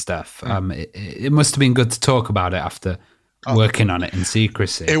GDC and stuff, it must have been good to talk about it after working on it in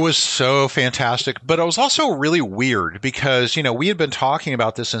secrecy. It was so fantastic, but it was also really weird because, we had been talking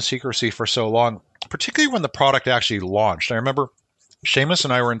about this in secrecy for so long, particularly when the product actually launched. I remember Seamus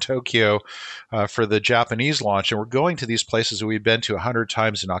and I were in Tokyo for the Japanese launch, and we're going to these places that we'd been to 100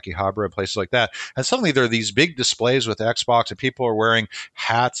 times in Akihabara and places like that. And suddenly there are these big displays with Xbox, and people are wearing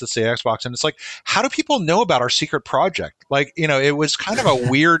hats that say Xbox. And it's like, how do people know about our secret project? Like, it was kind of a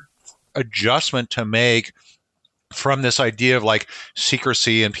weird adjustment to make from this idea of like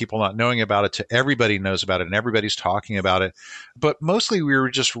secrecy and people not knowing about it to everybody knows about it and everybody's talking about it. But mostly we were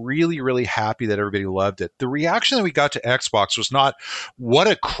just really, really happy that everybody loved it. The reaction that we got to Xbox was not, what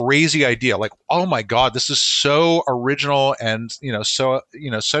a crazy idea. Like, oh my God, this is so original and,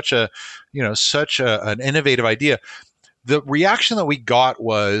 such an innovative idea. The reaction that we got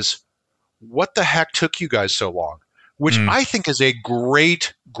was, what the heck took you guys so long? Which I think is a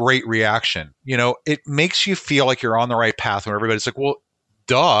great reaction. It makes you feel like you're on the right path when everybody's like, well,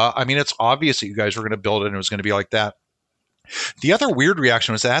 duh. I mean, it's obvious that you guys were going to build it and it was going to be like that. The other weird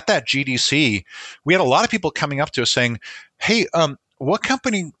reaction was that at that GDC, we had a lot of people coming up to us saying, hey, what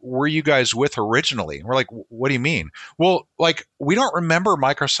company were you guys with originally? And we're like, what do you mean? Well, like, we don't remember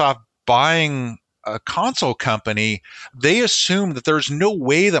Microsoft buying a console company. They assumed that there's no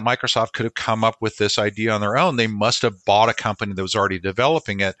way that Microsoft could have come up with this idea on their own. They must have bought a company that was already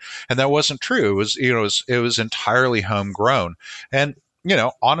developing it, and that wasn't true. It was entirely homegrown. And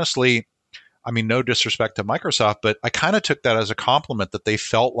honestly, I mean, no disrespect to Microsoft, but I kind of took that as a compliment that they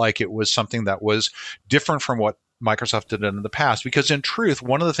felt like it was something that was different from what Microsoft did in the past. Because in truth,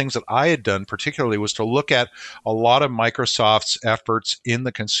 one of the things that I had done particularly was to look at a lot of Microsoft's efforts in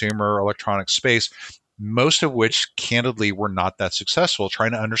the consumer electronics space, most of which candidly were not that successful,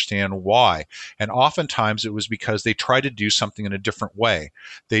 trying to understand why. And oftentimes it was because they tried to do something in a different way.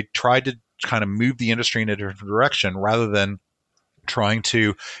 They tried to kind of move the industry in a different direction rather than trying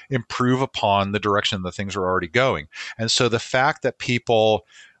to improve upon the direction that things were already going. And so the fact that people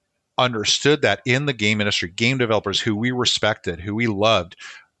understood that in the game industry, game developers who we respected, who we loved,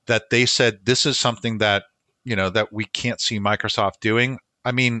 that they said, this is something that, that we can't see Microsoft doing.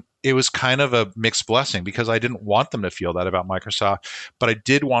 I mean, it was kind of a mixed blessing because I didn't want them to feel that about Microsoft, but I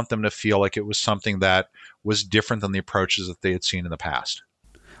did want them to feel like it was something that was different than the approaches that they had seen in the past.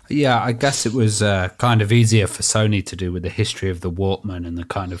 Yeah, I guess it was kind of easier for Sony to do with the history of the Walkman and the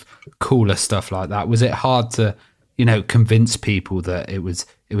kind of cooler stuff like that. Was it hard to, convince people that it was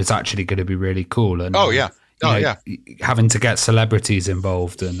actually going to be really cool? And having to get celebrities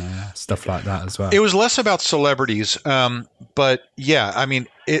involved and stuff like that as well. It was less about celebrities, but yeah, I mean,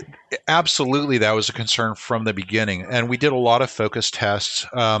 it absolutely, that was a concern from the beginning, and we did a lot of focus tests.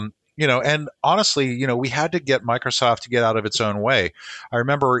 And honestly, we had to get Microsoft to get out of its own way. I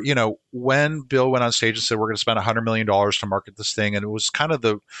remember, when Bill went on stage and said, we're going to spend $100 million to market this thing. And it was kind of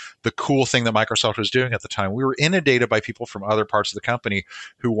the cool thing that Microsoft was doing at the time. We were inundated by people from other parts of the company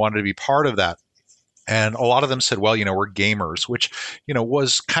who wanted to be part of that. And a lot of them said, well, we're gamers, which,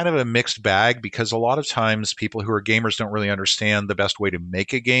 was kind of a mixed bag because a lot of times people who are gamers don't really understand the best way to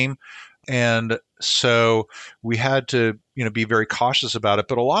make a game. And so we had to, be very cautious about it.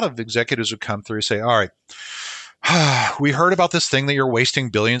 But a lot of executives would come through and say, all right, we heard about this thing that you're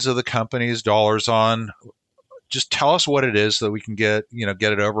wasting billions of the company's dollars on. Just tell us what it is so that we can get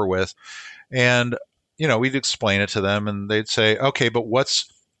it over with. And, we'd explain it to them and they'd say, okay, but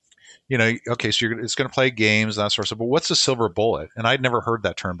what's, okay, so it's going to play games and that sort of stuff, but what's the silver bullet? And I'd never heard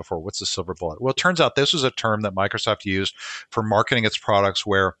that term before. What's the silver bullet? Well, it turns out this was a term that Microsoft used for marketing its products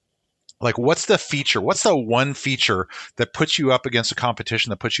where, like, what's the feature? What's the one feature that puts you up against a competition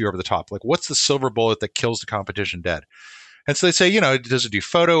that puts you over the top? Like, what's the silver bullet that kills the competition dead? And so they say, does it do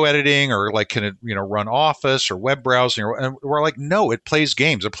photo editing or like, can it, run Office or web browsing? And we're like, no, it plays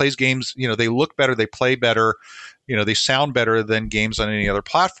games. It plays games. They look better. They play better. They sound better than games on any other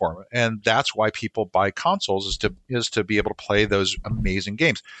platform. And that's why people buy consoles is to be able to play those amazing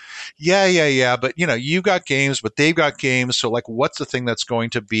games. Yeah. But, you got games, but they've got games. So like, what's the thing that's going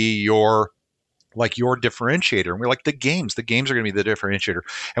to be your like your differentiator. And we're like, the games are going to be the differentiator.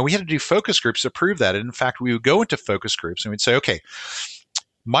 And we had to do focus groups to prove that. And in fact, we would go into focus groups and we'd say, okay,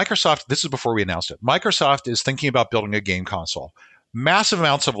 Microsoft, this is before we announced it, Microsoft is thinking about building a game console. Massive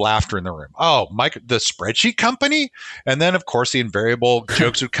amounts of laughter in the room. Oh, the spreadsheet company? And then, of course, the invariable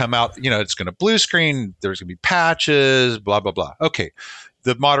jokes would come out. It's going to blue screen. There's going to be patches, blah, blah, blah. Okay.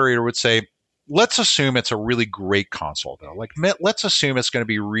 The moderator would say, let's assume it's a really great console, though. Like, let's assume it's going to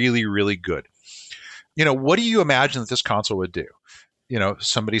be really, really good. What do you imagine that this console would do?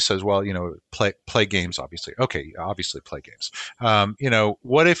 Somebody says, well, play games, obviously. Okay, obviously play games.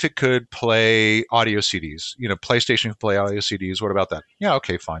 What if it could play audio CDs? PlayStation could play audio CDs. What about that? Yeah,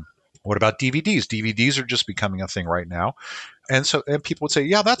 okay, fine. What about DVDs? DVDs are just becoming a thing right now. And people would say,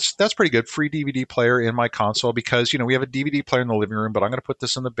 yeah, that's pretty good. Free DVD player in my console because, we have a DVD player in the living room, but I'm going to put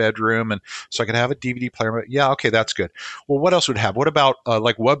this in the bedroom. And so I could have a DVD player. But yeah, okay, that's good. Well, what else would have? What about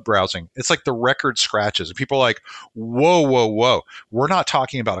like web browsing? It's like the record scratches. And people are like, whoa. We're not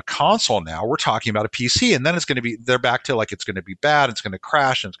talking about a console now. We're talking about a PC. And then they're back to like, it's going to be bad. It's going to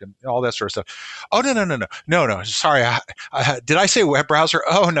crash. And it's going to all that sort of stuff. Oh, no. Sorry. Did I say web browser?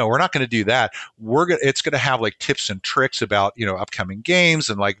 Oh, no, we're not going to do that. It's going to have like tips and tricks about, upcoming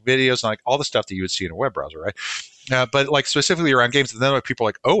games and like videos and like all the stuff that you would see in a web browser, right? But like specifically around games, and then like people are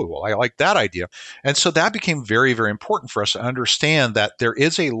like, oh, well, I like that idea. And so that became very, very important for us to understand that there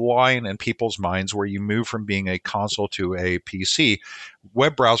is a line in people's minds where you move from being a console to a PC.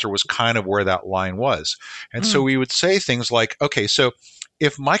 Web browser was kind of where that line was. And so we would say things like, okay, so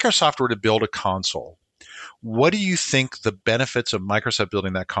if Microsoft were to build a console, what do you think the benefits of Microsoft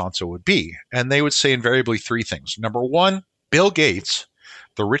building that console would be? And they would say invariably three things. Number one, Bill Gates,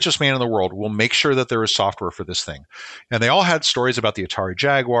 the richest man in the world, will make sure that there is software for this thing. And they all had stories about the Atari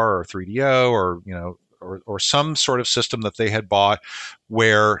Jaguar or 3DO or some sort of system that they had bought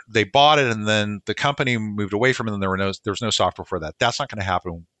where they bought it and then the company moved away from it and there was no software for that. That's not going to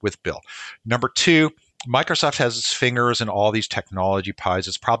happen with Bill. Number two, Microsoft has its fingers in all these technology pies.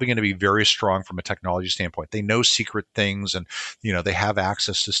 It's probably going to be very strong from a technology standpoint. They know secret things and, they have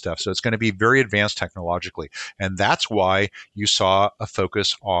access to stuff. So it's going to be very advanced technologically. And that's why you saw a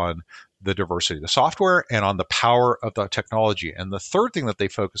focus on the diversity of the software and on the power of the technology. And the third thing that they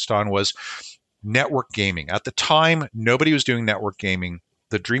focused on was network gaming. At the time, nobody was doing network gaming.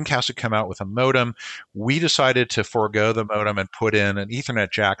 The Dreamcast had come out with a modem. We decided to forego the modem and put in an Ethernet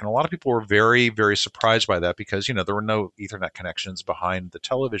jack. And a lot of people were very, very surprised by that because, there were no Ethernet connections behind the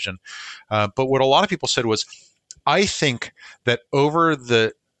television. But what a lot of people said was, I think that over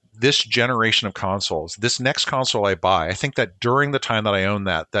this generation of consoles, this next console I buy, I think that during the time that I own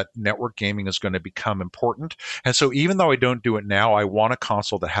that network gaming is going to become important. And so even though I don't do it now, I want a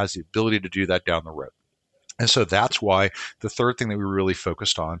console that has the ability to do that down the road. And so that's why the third thing that we really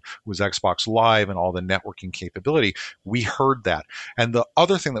focused on was Xbox Live and all the networking capability. We heard that. And the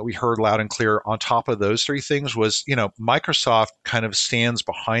other thing that we heard loud and clear on top of those three things was, Microsoft kind of stands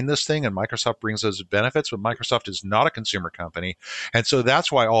behind this thing and Microsoft brings those benefits, but Microsoft is not a consumer company. And so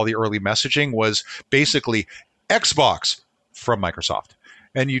that's why all the early messaging was basically Xbox from Microsoft.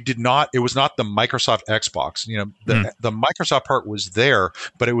 And it was not the Microsoft Xbox. The Microsoft part was there,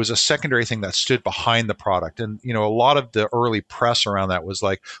 but it was a secondary thing that stood behind the product. And, a lot of the early press around that was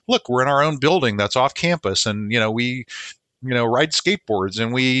like, look, we're in our own building that's off campus. And, we, ride skateboards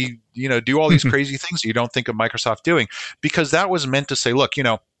and we, do all these crazy things you don't think of Microsoft doing, because that was meant to say, look,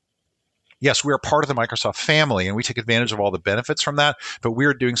 yes, we are part of the Microsoft family and we take advantage of all the benefits from that, but we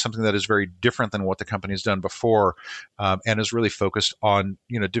are doing something that is very different than what the company has done before and is really focused on,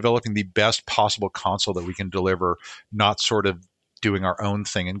 developing the best possible console that we can deliver, not sort of doing our own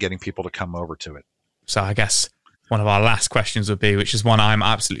thing and getting people to come over to it. So I guess one of our last questions would be, which is one I'm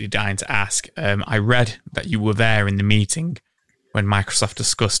absolutely dying to ask. I read that you were there in the meeting when Microsoft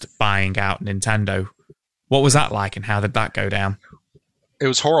discussed buying out Nintendo. What was that like and how did that go down? It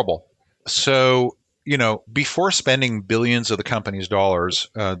was horrible. So, before spending billions of the company's dollars,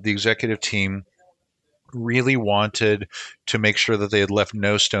 the executive team really wanted to make sure that they had left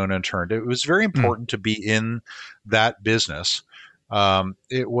no stone unturned. It was very important to be in that business.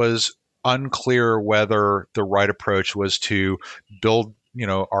 It was unclear whether the right approach was to build,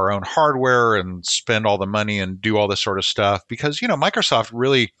 our own hardware and spend all the money and do all this sort of stuff because, Microsoft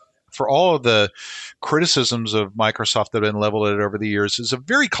really, for all of the criticisms of Microsoft that have been leveled at it over the years, is a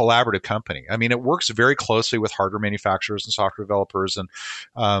very collaborative company. I mean, it works very closely with hardware manufacturers and software developers. And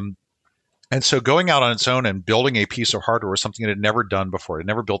And so going out on its own and building a piece of hardware was something it had never done before. It had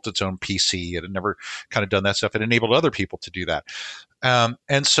never built its own PC. It had never kind of done that stuff. It enabled other people to do that.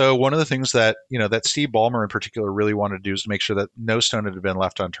 And so one of the things that, that Steve Ballmer in particular really wanted to do is to make sure that no stone had been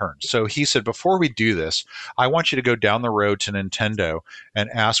left unturned. So he said, before we do this, I want you to go down the road to Nintendo and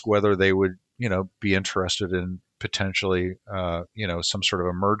ask whether they would, be interested in potentially, some sort of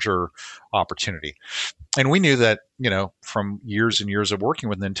a merger opportunity. And we knew that, from years and years of working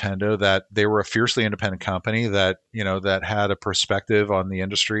with Nintendo, that they were a fiercely independent company that, that had a perspective on the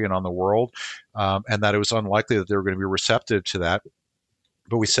industry and on the world, and that it was unlikely that they were going to be receptive to that.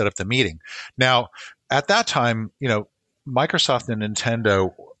 But we set up the meeting. Now, at that time, Microsoft and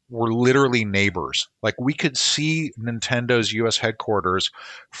Nintendo were literally neighbors. Like, we could see Nintendo's U.S. headquarters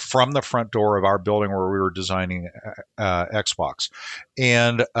from the front door of our building where we were designing Xbox.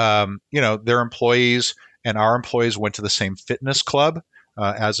 And, their employees and our employees went to the same fitness club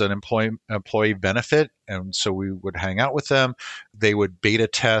as an employee benefit. And so we would hang out with them. They would beta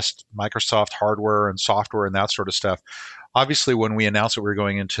test Microsoft hardware and software and that sort of stuff. Obviously, when we announced that we were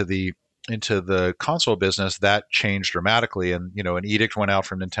going into the console business, that changed dramatically. And, an edict went out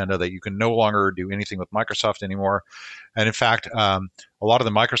from Nintendo that you can no longer do anything with Microsoft anymore. And in fact, a lot of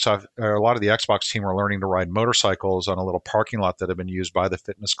the Xbox team were learning to ride motorcycles on a little parking lot that had been used by the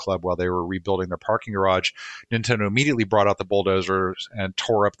fitness club while they were rebuilding their parking garage. Nintendo immediately brought out the bulldozers and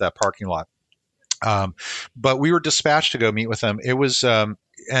tore up that parking lot. But we were dispatched to go meet with them. It was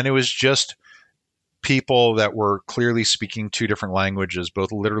just people that were clearly speaking two different languages,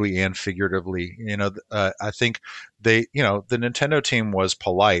 both literally and figuratively. I think the Nintendo team was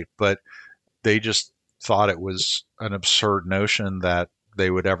polite, but they just thought it was an absurd notion that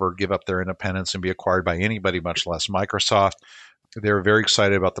they would ever give up their independence and be acquired by anybody, much less Microsoft. They were very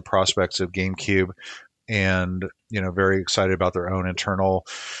excited about the prospects of GameCube and, very excited about their own internal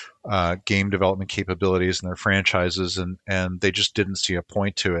game development capabilities and their franchises, and they just didn't see a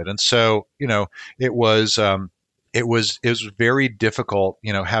point to it. And so, it was very difficult,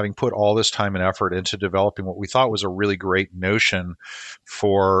 having put all this time and effort into developing what we thought was a really great notion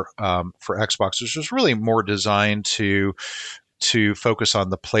for Xbox, which was really more designed to focus on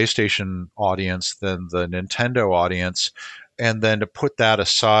the PlayStation audience than the Nintendo audience, and then to put that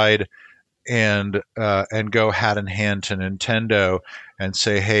aside and go hat in hand to Nintendo and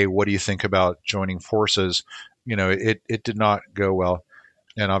say, hey, what do you think about joining forces? It did not go well.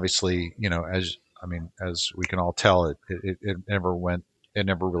 And obviously, as we can all tell, it never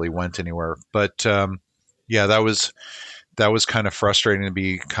really went anywhere. But that was kind of frustrating to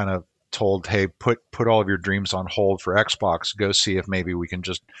be kind of told, hey, put all of your dreams on hold for Xbox. Go see if maybe we can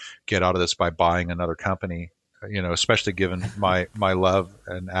just get out of this by buying another company. Especially given my love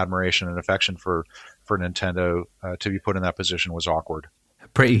and admiration and affection for Nintendo, to be put in that position was awkward. A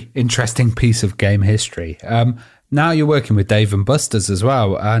pretty interesting piece of game history. Now you're working with Dave & Buster's as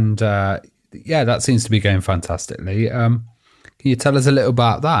well, and that seems to be going fantastically. Can you tell us a little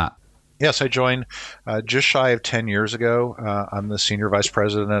about that? Yes, I joined just shy of 10 years ago. I'm the Senior Vice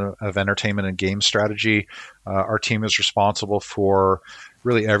President of Entertainment and Game Strategy. Our team is responsible for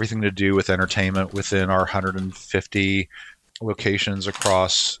really everything to do with entertainment within our 150 locations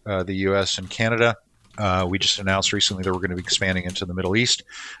across the U.S. and Canada. We just announced recently that we're going to be expanding into the Middle East.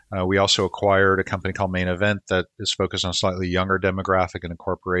 We also acquired a company called Main Event that is focused on a slightly younger demographic and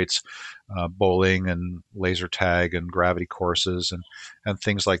incorporates bowling and laser tag and gravity courses and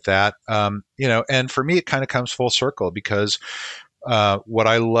things like that. And for me, it kind of comes full circle because what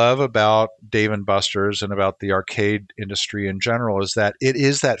I love about Dave & Buster's and about the arcade industry in general is that it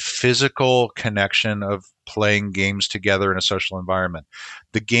is that physical connection of playing games together in a social environment.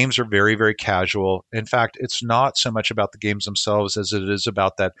 The games are very, very casual. In fact, it's not so much about the games themselves as it is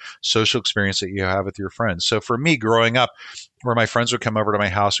about that social experience that you have with your friends. So for me, growing up, where my friends would come over to my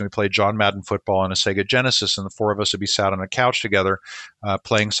house and we played John Madden football on a Sega Genesis, and the four of us would be sat on a couch together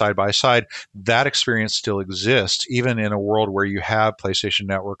playing side by side. That experience still exists, even in a world where you have PlayStation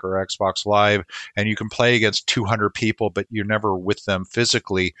Network or Xbox Live, and you can play against 200 people, but you're never with them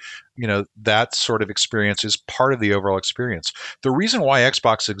physically. That sort of experience is part of the overall experience. The reason why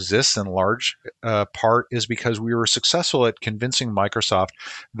Xbox exists in large part is because we were successful at convincing Microsoft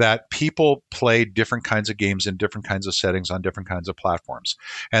that people play different kinds of games in different kinds of settings on different kinds of platforms,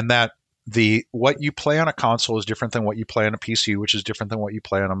 and that what you play on a console is different than what you play on a PC, which is different than what you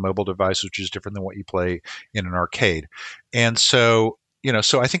play on a mobile device, which is different than what you play in an arcade. And so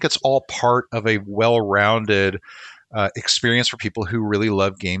I think it's all part of a well-rounded experience for people who really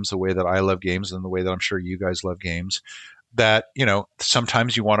love games the way that I love games and the way that I'm sure you guys love games. That,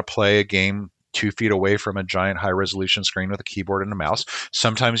 sometimes you want to play a game 2 feet away from a giant high resolution screen with a keyboard and a mouse.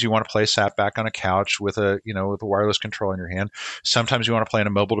 Sometimes you want to play sat back on a couch with a wireless control in your hand. Sometimes you want to play on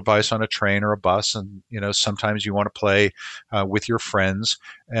a mobile device on a train or a bus. And, sometimes you want to play with your friends.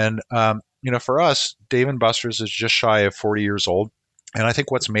 And, for us, Dave & Buster's is just shy of 40 years old. And I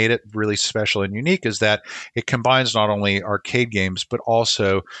think what's made it really special and unique is that it combines not only arcade games, but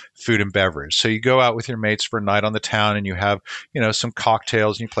also food and beverage. So you go out with your mates for a night on the town and you have, some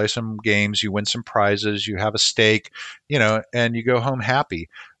cocktails and you play some games, you win some prizes, you have a steak, and you go home happy.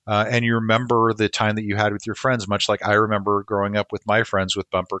 And you remember the time that you had with your friends, much like I remember growing up with my friends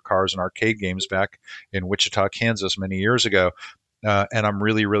with bumper cars and arcade games back in Wichita, Kansas many years ago. And I'm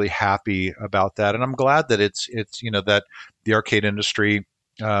really, really happy about that. And I'm glad that it's that the arcade industry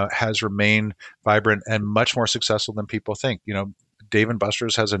has remained vibrant and much more successful than people think. Dave &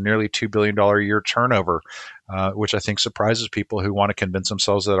 Buster's has a nearly $2 billion a year turnover, which I think surprises people who want to convince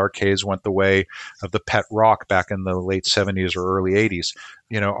themselves that arcades went the way of the pet rock back in the late 70s or early 80s.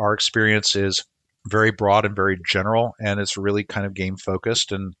 Our experience is very broad and very general, and it's really kind of game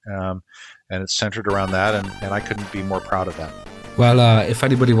focused, and it's centered around that, and I couldn't be more proud of that. Well, if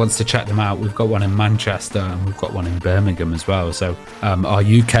anybody wants to check them out, we've got one in Manchester and we've got one in Birmingham as well. So our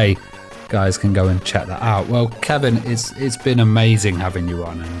UK guys can go and check that out. Well, Kevin, it's been amazing having you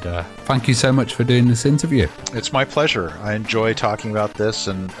on, and thank you so much for doing this interview. It's my pleasure. I enjoy talking about this,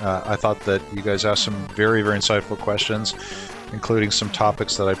 and I thought that you guys asked some very, very insightful questions, including some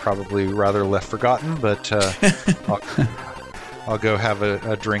topics that I probably rather left forgotten, but I'll go have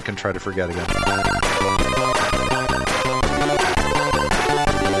a drink and try to forget again.